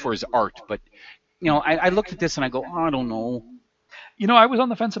says for his art, but I looked at this and I go, I don't know. I was on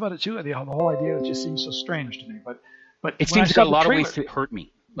the fence about it too. The whole idea just seems so strange to me, but it seems to got a lot of ways to hurt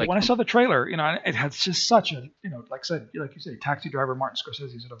me. Like, when I saw the trailer, it had just such a, like you say, Taxi Driver, Martin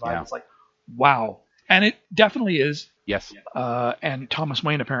Scorsese sort of vibe. Yeah. It's like, wow. And it definitely is. Yes. And Thomas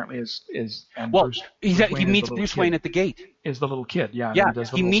Wayne apparently is. And he meets Bruce Wayne at the gate. Is the little kid, yeah. Yeah,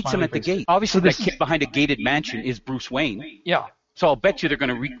 he meets him at the gate. Obviously, that kid behind a gated mansion is Bruce Wayne. Yeah. So I'll bet you they're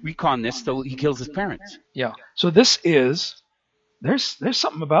going to recon this so he kills his parents. Yeah. So this is. There's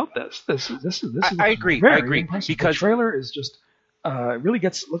something about this. This is. I agree. Impressive. Because the trailer is just. It really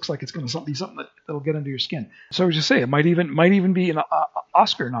looks like it's going to be something that'll get under your skin. So I was just saying, it might even be an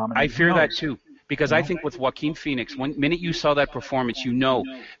Oscar nominee. I fear that too, because I think with Joaquin Phoenix, one minute you saw that performance, he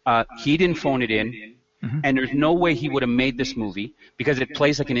didn't phone it in, and there's no way he would have made this movie because it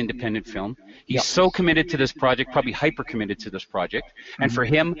plays like an independent film. He's so committed to this project, probably hyper committed to this project, and for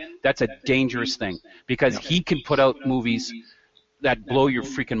him, that's a dangerous thing because he can put out movies that blow your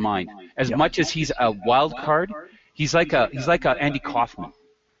freaking mind. As much as he's a wild card. He's like a Andy Kaufman.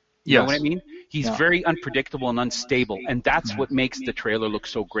 You know what I mean? He's very unpredictable and unstable, and that's what makes the trailer look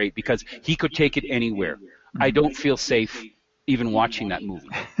so great because he could take it anywhere. I don't feel safe even watching that movie.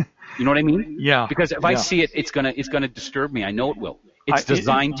 You know what I mean? Yeah. Because if I see it, it's gonna disturb me. I know it will. It's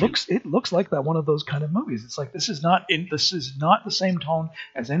designed to. It looks like that one of those kind of movies. It's like this is not the same tone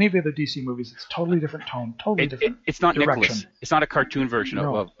as any of the other DC movies. It's totally different tone, totally different. It's not direction. Nicholas. It's not a cartoon version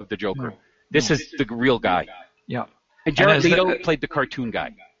of the Joker. No. This is the real guy. Yeah. And Jared Leto played the cartoon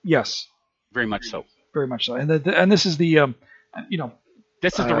guy. Yes. Very much so. Very much so. And this is the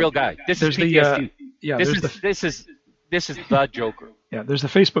This is the real guy. This is PTSD. This is the Joker. Yeah, there's the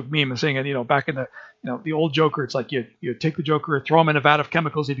Facebook meme saying, back in the old Joker, it's like you take the Joker, throw him in a vat of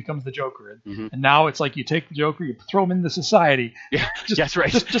chemicals, he becomes the Joker. And now it's like you take the Joker, you throw him into society. Yeah, that's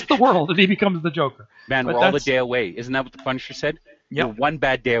right. Just the world, and he becomes the Joker. Man, we're all a day away. Isn't that what the Punisher said? Yeah, one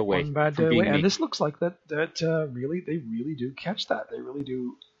bad day away. One bad day away, and this looks like that. They really do catch that. They really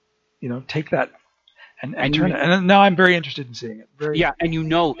do, take that and turn it. And now I'm very interested in seeing it. And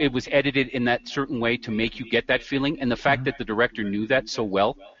it was edited in that certain way to make you get that feeling, and the fact that the director knew that so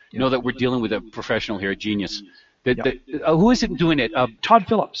well, that we're dealing with a professional here, a genius. Who is it doing it? Todd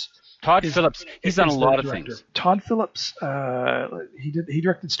Phillips. Phillips. He's done a lot of things. Todd Phillips. He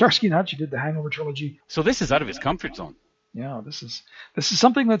directed Starsky and Hutch. He did the Hangover trilogy. So this is out of his comfort zone. Yeah, this is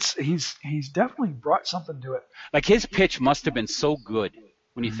something that's he's definitely brought something to it. Like his pitch must have been so good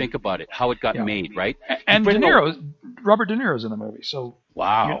when you think about it, how it got made, right? And Robert De Niro's in the movie, so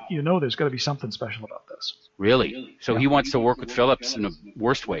wow, there's got to be something special about this. Really? So he wants to work with Phillips in the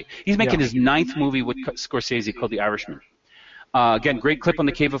worst way. He's making his 9th movie with Scorsese called The Irishman. Again, great clip on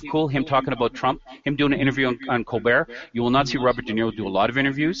the Cave of Cool, him talking about Trump, him doing an interview on Colbert. You will not see Robert De Niro do a lot of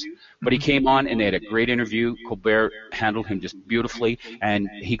interviews, but he came on and they had a great interview. Colbert handled him just beautifully, and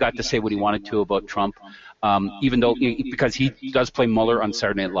he got to say what he wanted to about Trump, even though because he does play Mueller on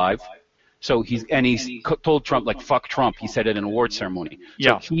Saturday Night Live. So he's told Trump, like, fuck Trump. He said it at an award ceremony.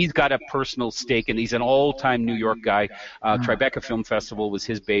 So he's got a personal stake, and he's an all-time New York guy. Tribeca Film Festival was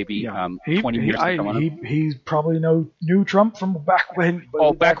his baby. 20 years ago. He probably knew Trump from back when.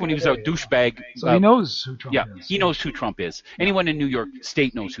 Back when he was a douchebag. So he knows who Trump is. Yeah, he knows who Trump is. Anyone in New York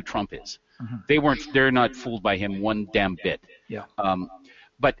State knows who Trump is. They're not fooled by him one damn bit. Yeah.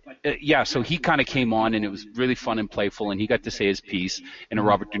 So he kind of came on, and it was really fun and playful, and he got to say his piece in a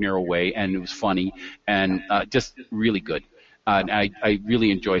Robert De Niro way, and it was funny and just really good. And I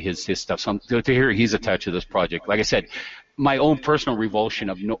really enjoy his stuff. So to hear he's attached to this project, like I said, my own personal revulsion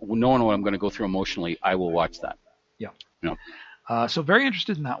of knowing what I'm going to go through emotionally, I will watch that. Yeah. You know. So very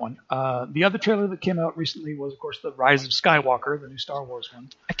interested in that one. The other trailer that came out recently was, of course, The Rise of Skywalker, the new Star Wars one.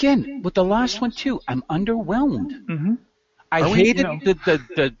 Again, with the last one too, I'm underwhelmed. Mm-hmm. I hated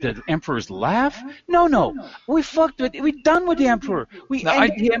the Emperor's laugh. No. We fucked with. We're done with the Emperor. We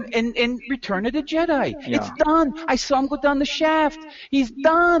ended him in Return of the Jedi. Yeah. It's done. I saw him go down the shaft. He's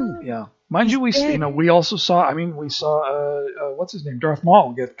done. Yeah. Mind you, we also saw. I mean, we saw what's his name, Darth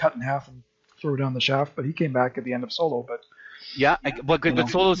Maul, get cut in half and throw down the shaft, but he came back at the end of Solo. But yeah, but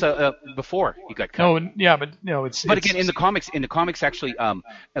Solo's before he got cut. It's. But again, in the comics, actually,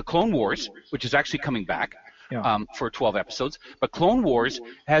 Clone Wars, which is actually coming back. Yeah. For 12 episodes. But Clone Wars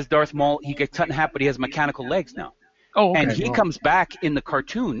has Darth Maul, he gets cut in half, but he has mechanical legs now. Oh, okay. And he comes back in the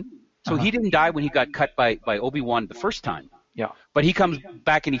cartoon, so he didn't die when he got cut by Obi-Wan the first time. Yeah. But he comes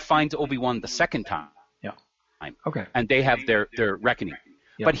back and he finds Obi-Wan the second time. Yeah. Okay. And they have their reckoning.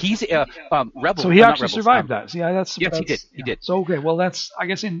 Yeah. But he's Rebel. So he actually survived that. Yes, he did. He did. So, okay, well, that's, I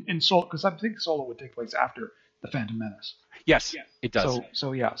guess, in Solo, because I think Solo would take place after The Phantom Menace. Yes, it does.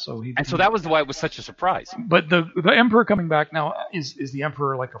 So that was why it was such a surprise. But the Emperor coming back now, is the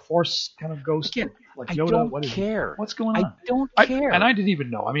Emperor like a Force kind of ghost? Again, like Yoda? I don't care. What's going on? I don't care. And I didn't even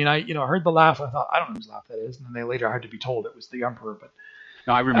know. I mean, I heard the laugh. I thought, I don't know whose laugh that is. And then they later had to be told it was the Emperor. But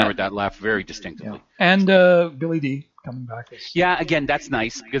no, I remember that laugh very distinctively. Yeah. And Billy D coming back. Yeah, again, that's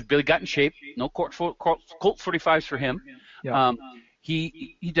nice because Billy got in shape. No Colt 45s for him. Yeah.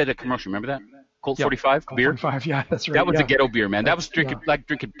 He did a commercial. Remember that? Colt 45 beer. 45, yeah, that's right. That was a ghetto beer, man. That was drinking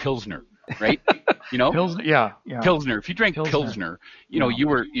Pilsner, right? You know, Pilsner, yeah. Pilsner. If you drank Pilsner, you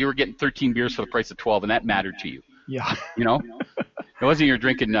were getting 13 beers for the price of 12, and that mattered to you. Yeah. You know, it wasn't you're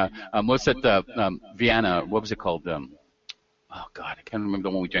drinking. What's that? Vienna. What was it called? Oh God, I can't remember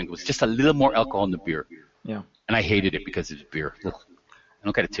the one we drank. It was just a little more alcohol in the beer. Yeah. And I hated it because it's beer. I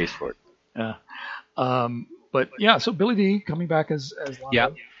don't get a taste for it. Yeah. But yeah, so Billy D coming back as Lando. Yeah.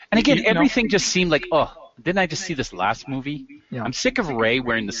 And again, everything just seemed like, didn't I just see this last movie? Yeah. I'm sick of Rey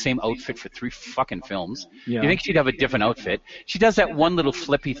wearing the same outfit for 3 fucking films. Yeah. You think she'd have a different outfit? She does that one little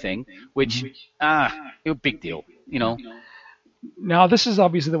flippy thing, which, big deal, you know. Now, this is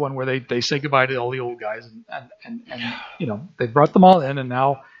obviously the one where they say goodbye to all the old guys, and they brought them all in, and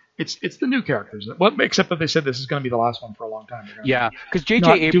now it's the new characters. Except that they said this is going to be the last one for a long time. Yeah, because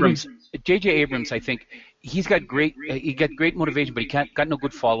J.J. Abrams, I think, he's got great motivation, but he got no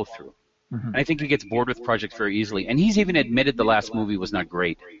good follow through. Mm-hmm. And I think he gets bored with projects very easily. And he's even admitted the last movie was not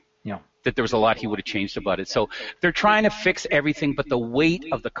great. Yeah. That there was a lot he would have changed about it. So they're trying to fix everything, but the weight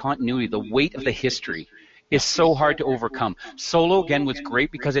of the continuity, the weight of the history is so hard to overcome. Solo, again, was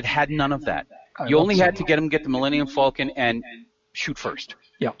great because it had none of that. You only had to get the Millennium Falcon and shoot first.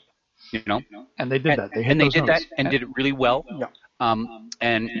 Yeah. You know? And they did that. They did that and did it really well. Yeah.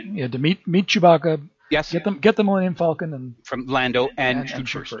 And you had to meet Chewbacca. Yes. Get the Millennium Falcon and from Lando and shoot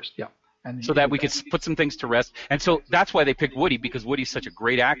first. Yeah. And so that we could put some things to rest. And so that's why they picked Woody, because Woody's such a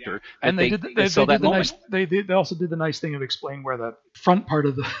great actor. And they also did the nice thing of explaining where the front part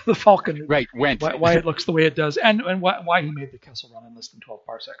of the Falcon went. Why it looks the way it does, and why he made the Kessel Run in less than 12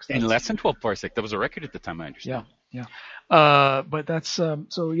 parsecs. In less than 12 parsecs. That was a record at the time, I understand. Yeah. But that's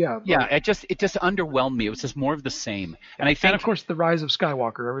so yeah. Yeah, it just underwhelmed me. It was just more of the same. And I think, and of course, the Rise of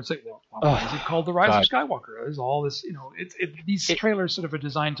Skywalker. I would say, well, why is it called the Rise of Skywalker? There's all this, these trailers sort of are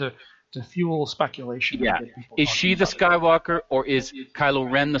designed to fuel speculation. Yeah. Is she the Skywalker, or is Kylo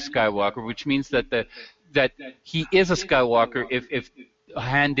Ren the Skywalker? Which means that he is a Skywalker if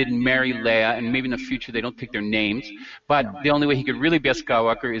Han didn't marry Leia, and maybe in the future they don't take their names. But the only way he could really be a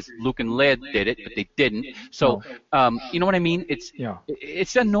Skywalker is Luke and Leia did it, but they didn't. So, you know what I mean?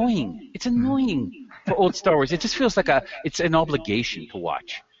 It's annoying. It's annoying for old Star Wars. It just feels like it's an obligation to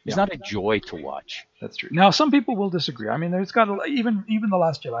watch. It's not a joy to watch. That's true. Now, some people will disagree. I mean, there's got even The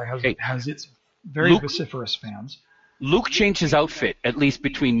Last Jedi has its very vociferous fans. Luke changed his outfit at least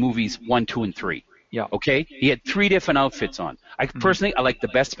between movies 1, 2, and 3. Yeah. Okay. He had 3 different outfits on. Personally, I like the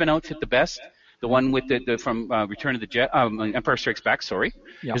Bespin outfit the best. the one with the from Return of the Empire Strikes Back. Sorry,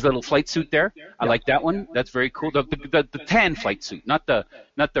 Yeah. his little flight suit there. I like that one. That's very cool. The tan flight suit, not the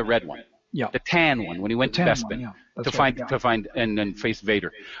red one. Yeah. The tan one when he went to tan Bespin one, yeah. That's to right, find yeah. to find and then face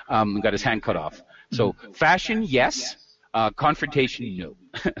Vader. Got his hand cut off. So fashion, yes. Confrontation, no.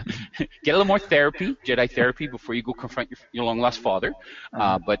 Get a little more therapy, Jedi therapy, before you go confront your long lost father.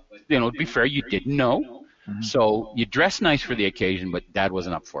 But to be fair, you didn't know, so you dressed nice for the occasion, but Dad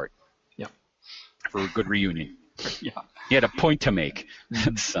wasn't up for it. Yeah. For a good reunion. Yeah. He had a point to make,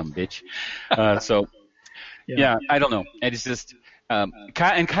 some bitch. So yeah, I don't know. And it's just and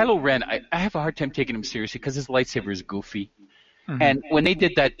Kylo Ren. I have a hard time taking him seriously because his lightsaber is goofy. And when they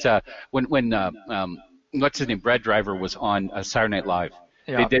did that, when what's his name, Brad Driver was on Saturday Night Live.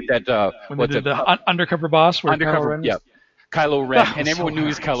 Yeah. They did that. When they did the Undercover Boss, where Kylo Ren is. Kylo Ren, That and was everyone so knew he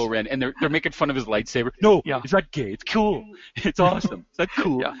was Kylo Ren, and they're making fun of his lightsaber. No, it's not gay. It's cool. It's awesome. It's not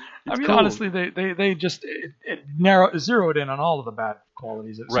cool. Yeah. It's I mean, cool. honestly, they just zeroed in on all of the bad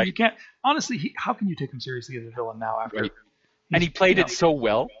qualities. So Right. you can't honestly. How can you take him seriously as a villain now? After Right. And he played it so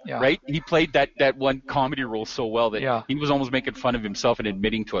well, Yeah. right? He played that one comedy role so well that he was almost making fun of himself and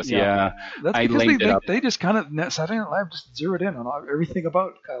admitting to us, That's I because lamed it up. they just kind of Saturday Night Live just zeroed in on everything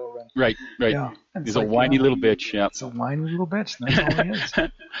about Kylo Ren. Right. Yeah. And He's it's a whiny little bitch, yeah. It's a whiny little bitch. That's all he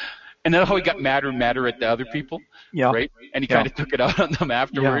is. And then how he got madder and madder at the other people, Yeah. right? And he kind of took it out on them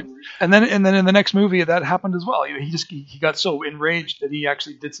afterwards. And then in the next movie that happened as well. He got so enraged that he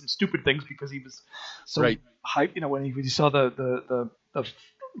actually did some stupid things because he was so hyped. When he saw the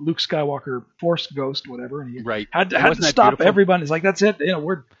Luke Skywalker Force Ghost, whatever, and he had to stop everyone. It's like, that's it.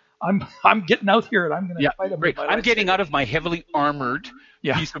 I'm getting out here and I'm going to fight him. Right. I'm getting out of my heavily armored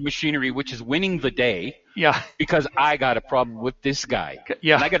piece of machinery, which is winning the day. Yeah. Because I got a problem with this guy.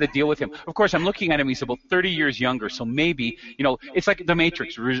 Yeah. And I got to deal with him. Of course, I'm looking at him. He's about 30 years younger. So maybe, it's like the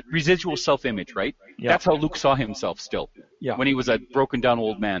Matrix, residual self-image, right? Yeah. That's how Luke saw himself still. Yeah. When he was a broken down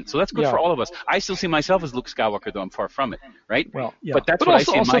old man. So that's good for all of us. I still see myself as Luke Skywalker, though I'm far from it, right? Well, yeah. But that's but what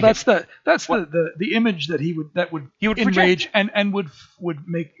also, I see in my that's head. that's the image that he would enrage and would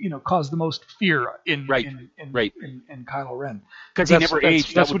make cause the most fear in Kylo Ren, because he never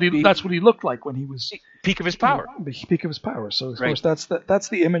aged. That's what he looked like when he was peak of his power. Peak of his power. So of course that's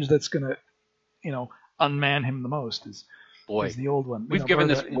the image that's gonna unman him the most is the old one. We've given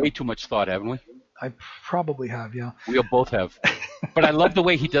this way too much thought, haven't we? I probably have, yeah. We both have. But I love the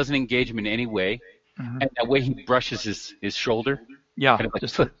way he doesn't engage him in any way, and that way he brushes his shoulder. Yeah, kind of like,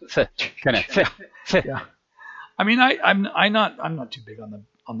 just yeah. I mean, I'm not too big on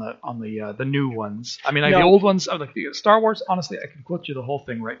the new ones. I mean, the old ones, like the Star Wars. Honestly, I can quote you the whole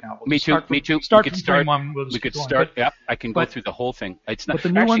thing right now. Me too. Start from frame one. We could start. Yeah, I can go through the whole thing. It's not. But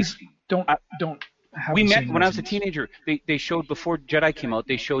the new ones don't. We met when I was a teenager. They showed before Jedi came out.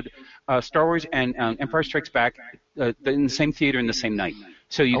 They showed Star Wars and Empire Strikes Back in the same theater in the same night.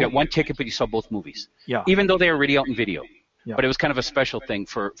 So you got one ticket, but you saw both movies. Yeah. Even though they were already out in video. Yeah. But it was kind of a special thing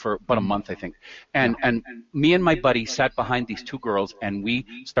for about a month, I think. And me and my buddy sat behind these two girls, and we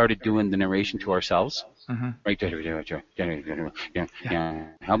started doing the narration to ourselves. Right, help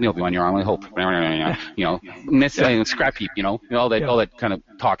me, Obi-Wan, your only hope. Miss scrap heap, all that kind of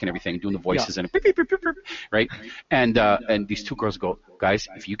talk and everything, doing the voices and beep, beep, beep, beep, beep, right. And these two girls go, guys,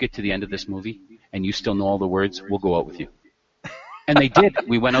 if you get to the end of this movie and you still know all the words, we'll go out with you. And they did.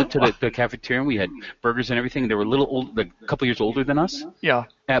 We went out to the cafeteria and we had burgers and everything. They were a little old, a couple years older than us. Yeah.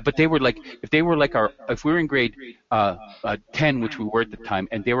 But they were like, if we were in grade 10, which we were at the time,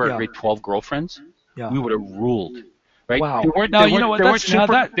 and they were our grade 12 girlfriends, we would have ruled. Right? Wow. They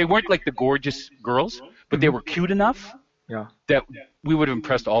weren't like the gorgeous girls, but they were cute enough that we would have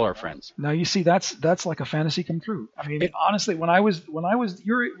impressed all our friends. Now you see, that's like a fantasy come true. I mean, honestly, when I was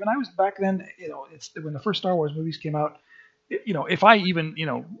back then, it's when the first Star Wars movies came out. If I even,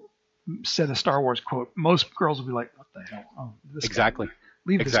 said a Star Wars quote, most girls would be like, "What the hell? Oh, this exactly. Guy.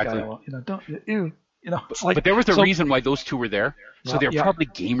 Leave this guy alone. Don't ew." It's like, but there was a reason why those two were there. So they're probably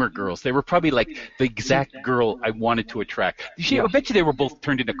gamer girls. They were probably like the exact girl I wanted to attract. I bet you they were both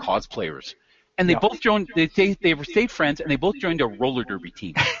turned into cosplayers, and they both joined. They stayed friends, and they both joined a roller derby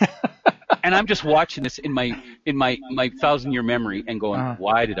team. And I'm just watching this in my 1,000-year memory and going,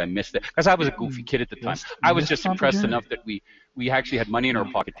 why did I miss that? Because I was a goofy kid at the time. I was just impressed enough that we actually had money in our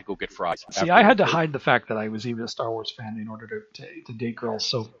pocket to go get fries. See, I had to hide the fact that I was even a Star Wars fan in order to date girls.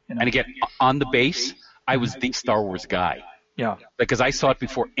 So, And again, on the base, I was the Star Wars guy. Yeah. Because I saw it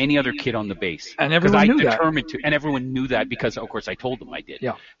before any other kid on the base. And everyone knew that. And everyone knew that because, of course, I told them I did.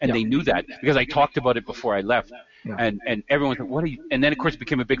 Yeah. And they knew that because I talked about it before I left. Yeah. And everyone thought, what are you? And then, of course, it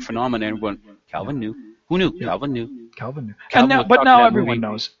became a big phenomenon. Everyone, Calvin knew. Who knew? Yeah. Calvin knew. Calvin knew. Calvin But now everyone movie.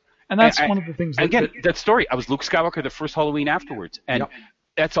 knows. And that's one of the things. That story. I was Luke Skywalker the first Halloween afterwards, and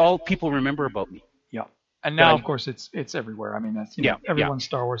that's all people remember about me. Yeah. And now, of course, it's everywhere. I mean, that's everyone's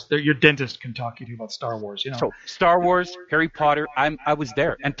Star Wars. Your dentist can talk you about Star Wars. So Star Wars, Harry Potter. I was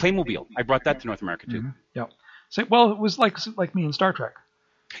there, and Playmobil. I brought that to North America too. Mm-hmm. Yeah. So, well, it was like me in Star Trek.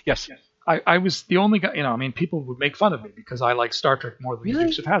 Yes. I was the only guy. I mean, people would make fun of me because I like Star Trek more than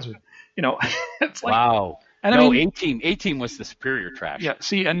Dukes of Hazzard. It's like wow. And no, A-Team was the superior trash. Yeah.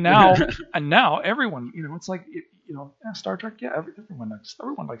 See, and now everyone, it's like Star Trek. Yeah, everyone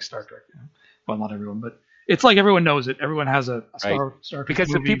likes Star Trek. Well, not everyone, but it's like everyone knows it. Everyone has a Star Trek because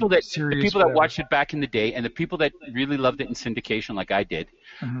movie, the people series, that watched it back in the day, and the people that really loved it in syndication, like I did,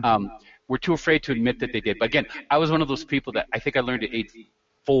 were too afraid to admit that they did. But again, I was one of those people that I think I learned at age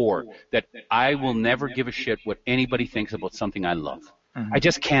 4 that I will never give a shit what anybody thinks about something I love. I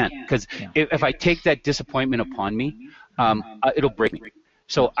just can't, because if I take that disappointment upon me, it'll break me.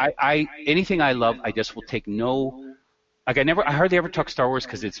 So I anything I love, I just will take no. Like I hardly ever talk Star Wars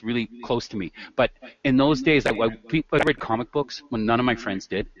because it's really close to me. But in those days, I read comic books when none of my friends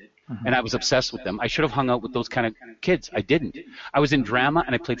did, and I was obsessed with them. I should have hung out with those kind of kids. I didn't. I was in drama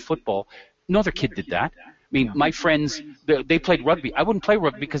and I played football. No other kid did that. I mean, my friends, they played rugby. I wouldn't play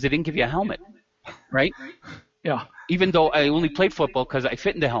rugby because they didn't give you a helmet, right? Yeah. Even though I only played football because I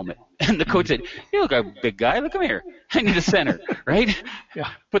fit in the helmet. And the coach said, "You look a big guy. Look, come here. I need a center," right? Yeah.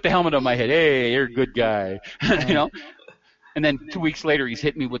 Put the helmet on my head. Hey, you're a good guy, And then 2 weeks later, he's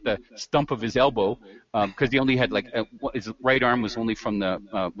hit me with the stump of his elbow because he only had his right arm was only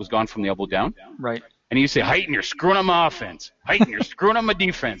was gone from the elbow down. Right. And he used to say, "Heighten, you're screwing on my offense. Heighten, you're screwing on my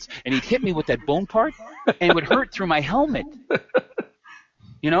defense." And he'd hit me with that bone part, and it would hurt through my helmet.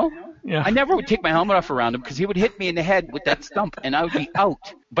 Yeah. I never would take my helmet off around him because he would hit me in the head with that stump, and I would be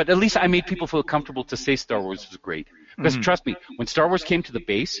out. But at least I made people feel comfortable to say Star Wars was great. Because trust me, when Star Wars came to the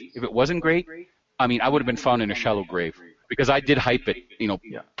base, if it wasn't great, I mean, I would have been found in a shallow grave. Because I did hype it,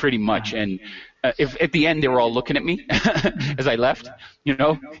 pretty much. And if at the end they were all looking at me as I left,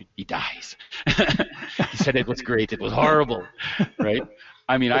 he dies. He said it was great. It was horrible, right?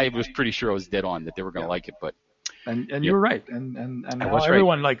 I mean, I was pretty sure I was dead on that they were going to like it, but. And you were right. And now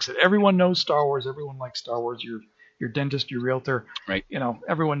everyone likes it. Everyone knows Star Wars. Everyone likes Star Wars. Your dentist, your realtor, right?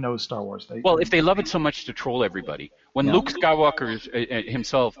 Everyone knows Star Wars. If they love it so much to troll everybody, when Luke Skywalker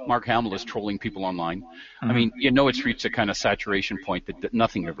himself, Mark Hamill, is trolling people online, I mean, it's reached a kind of saturation point that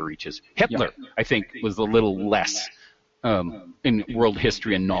nothing ever reaches. Hitler, I think, was a little less in world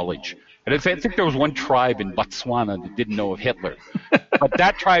history and knowledge. And I think there was one tribe in Botswana that didn't know of Hitler, but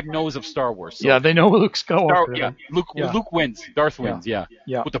that tribe knows of Star Wars. So they know Luke Skywalker. Luke wins. Darth wins. Yeah.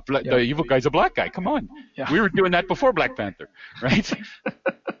 But the evil guy's a black guy. Come on. Yeah. We were doing that before Black Panther, right?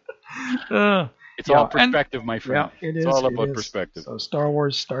 It's all perspective, my friend. Yeah, it's all about perspective. So Star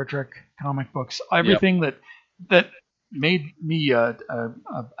Wars, Star Trek, comic books, everything that made me an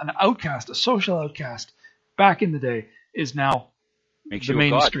outcast, a social outcast back in the day, is now the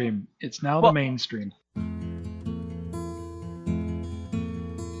mainstream. It's now the mainstream.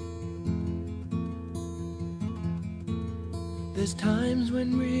 There's times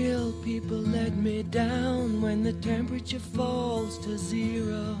when real people let me down, when the temperature falls to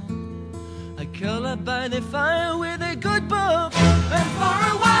 0. I curl up by the fire with a good book, and for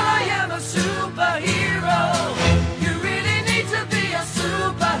a while I am a superhero. You really need to be a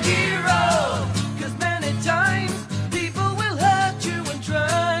superhero, 'cause many times people will hurt you and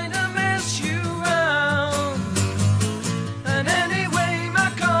try to mess you around. And anyway,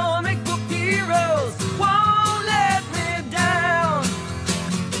 my comic book heroes won't let me down.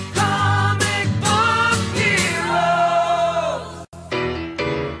 Comic book heroes.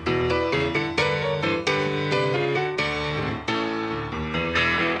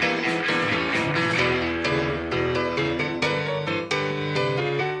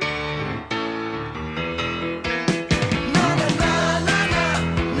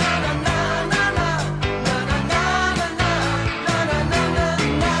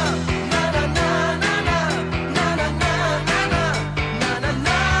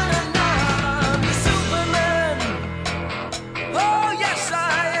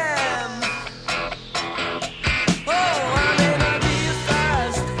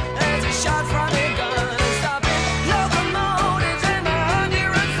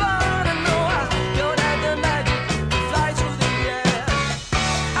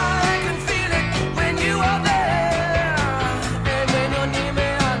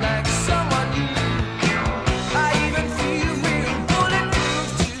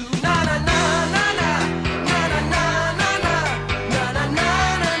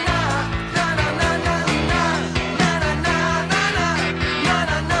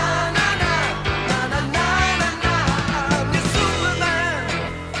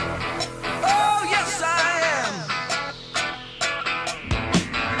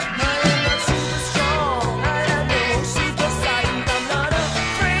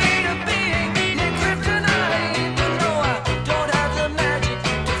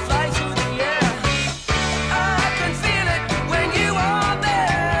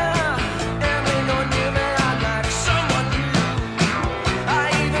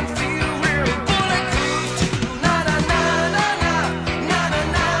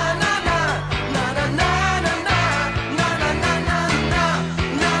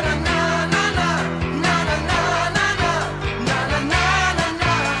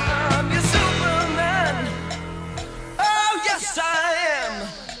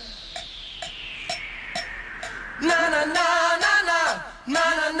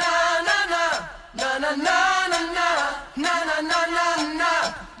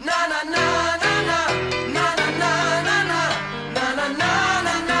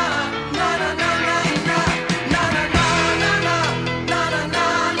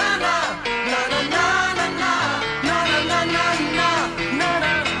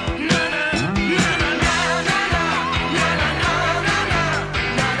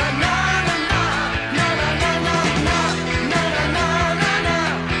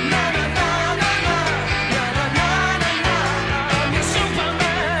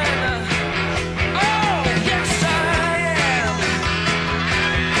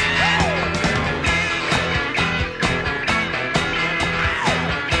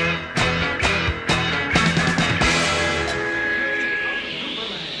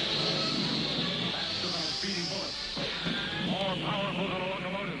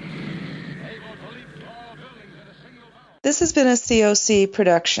 This has been a COC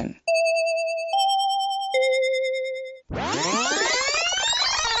production.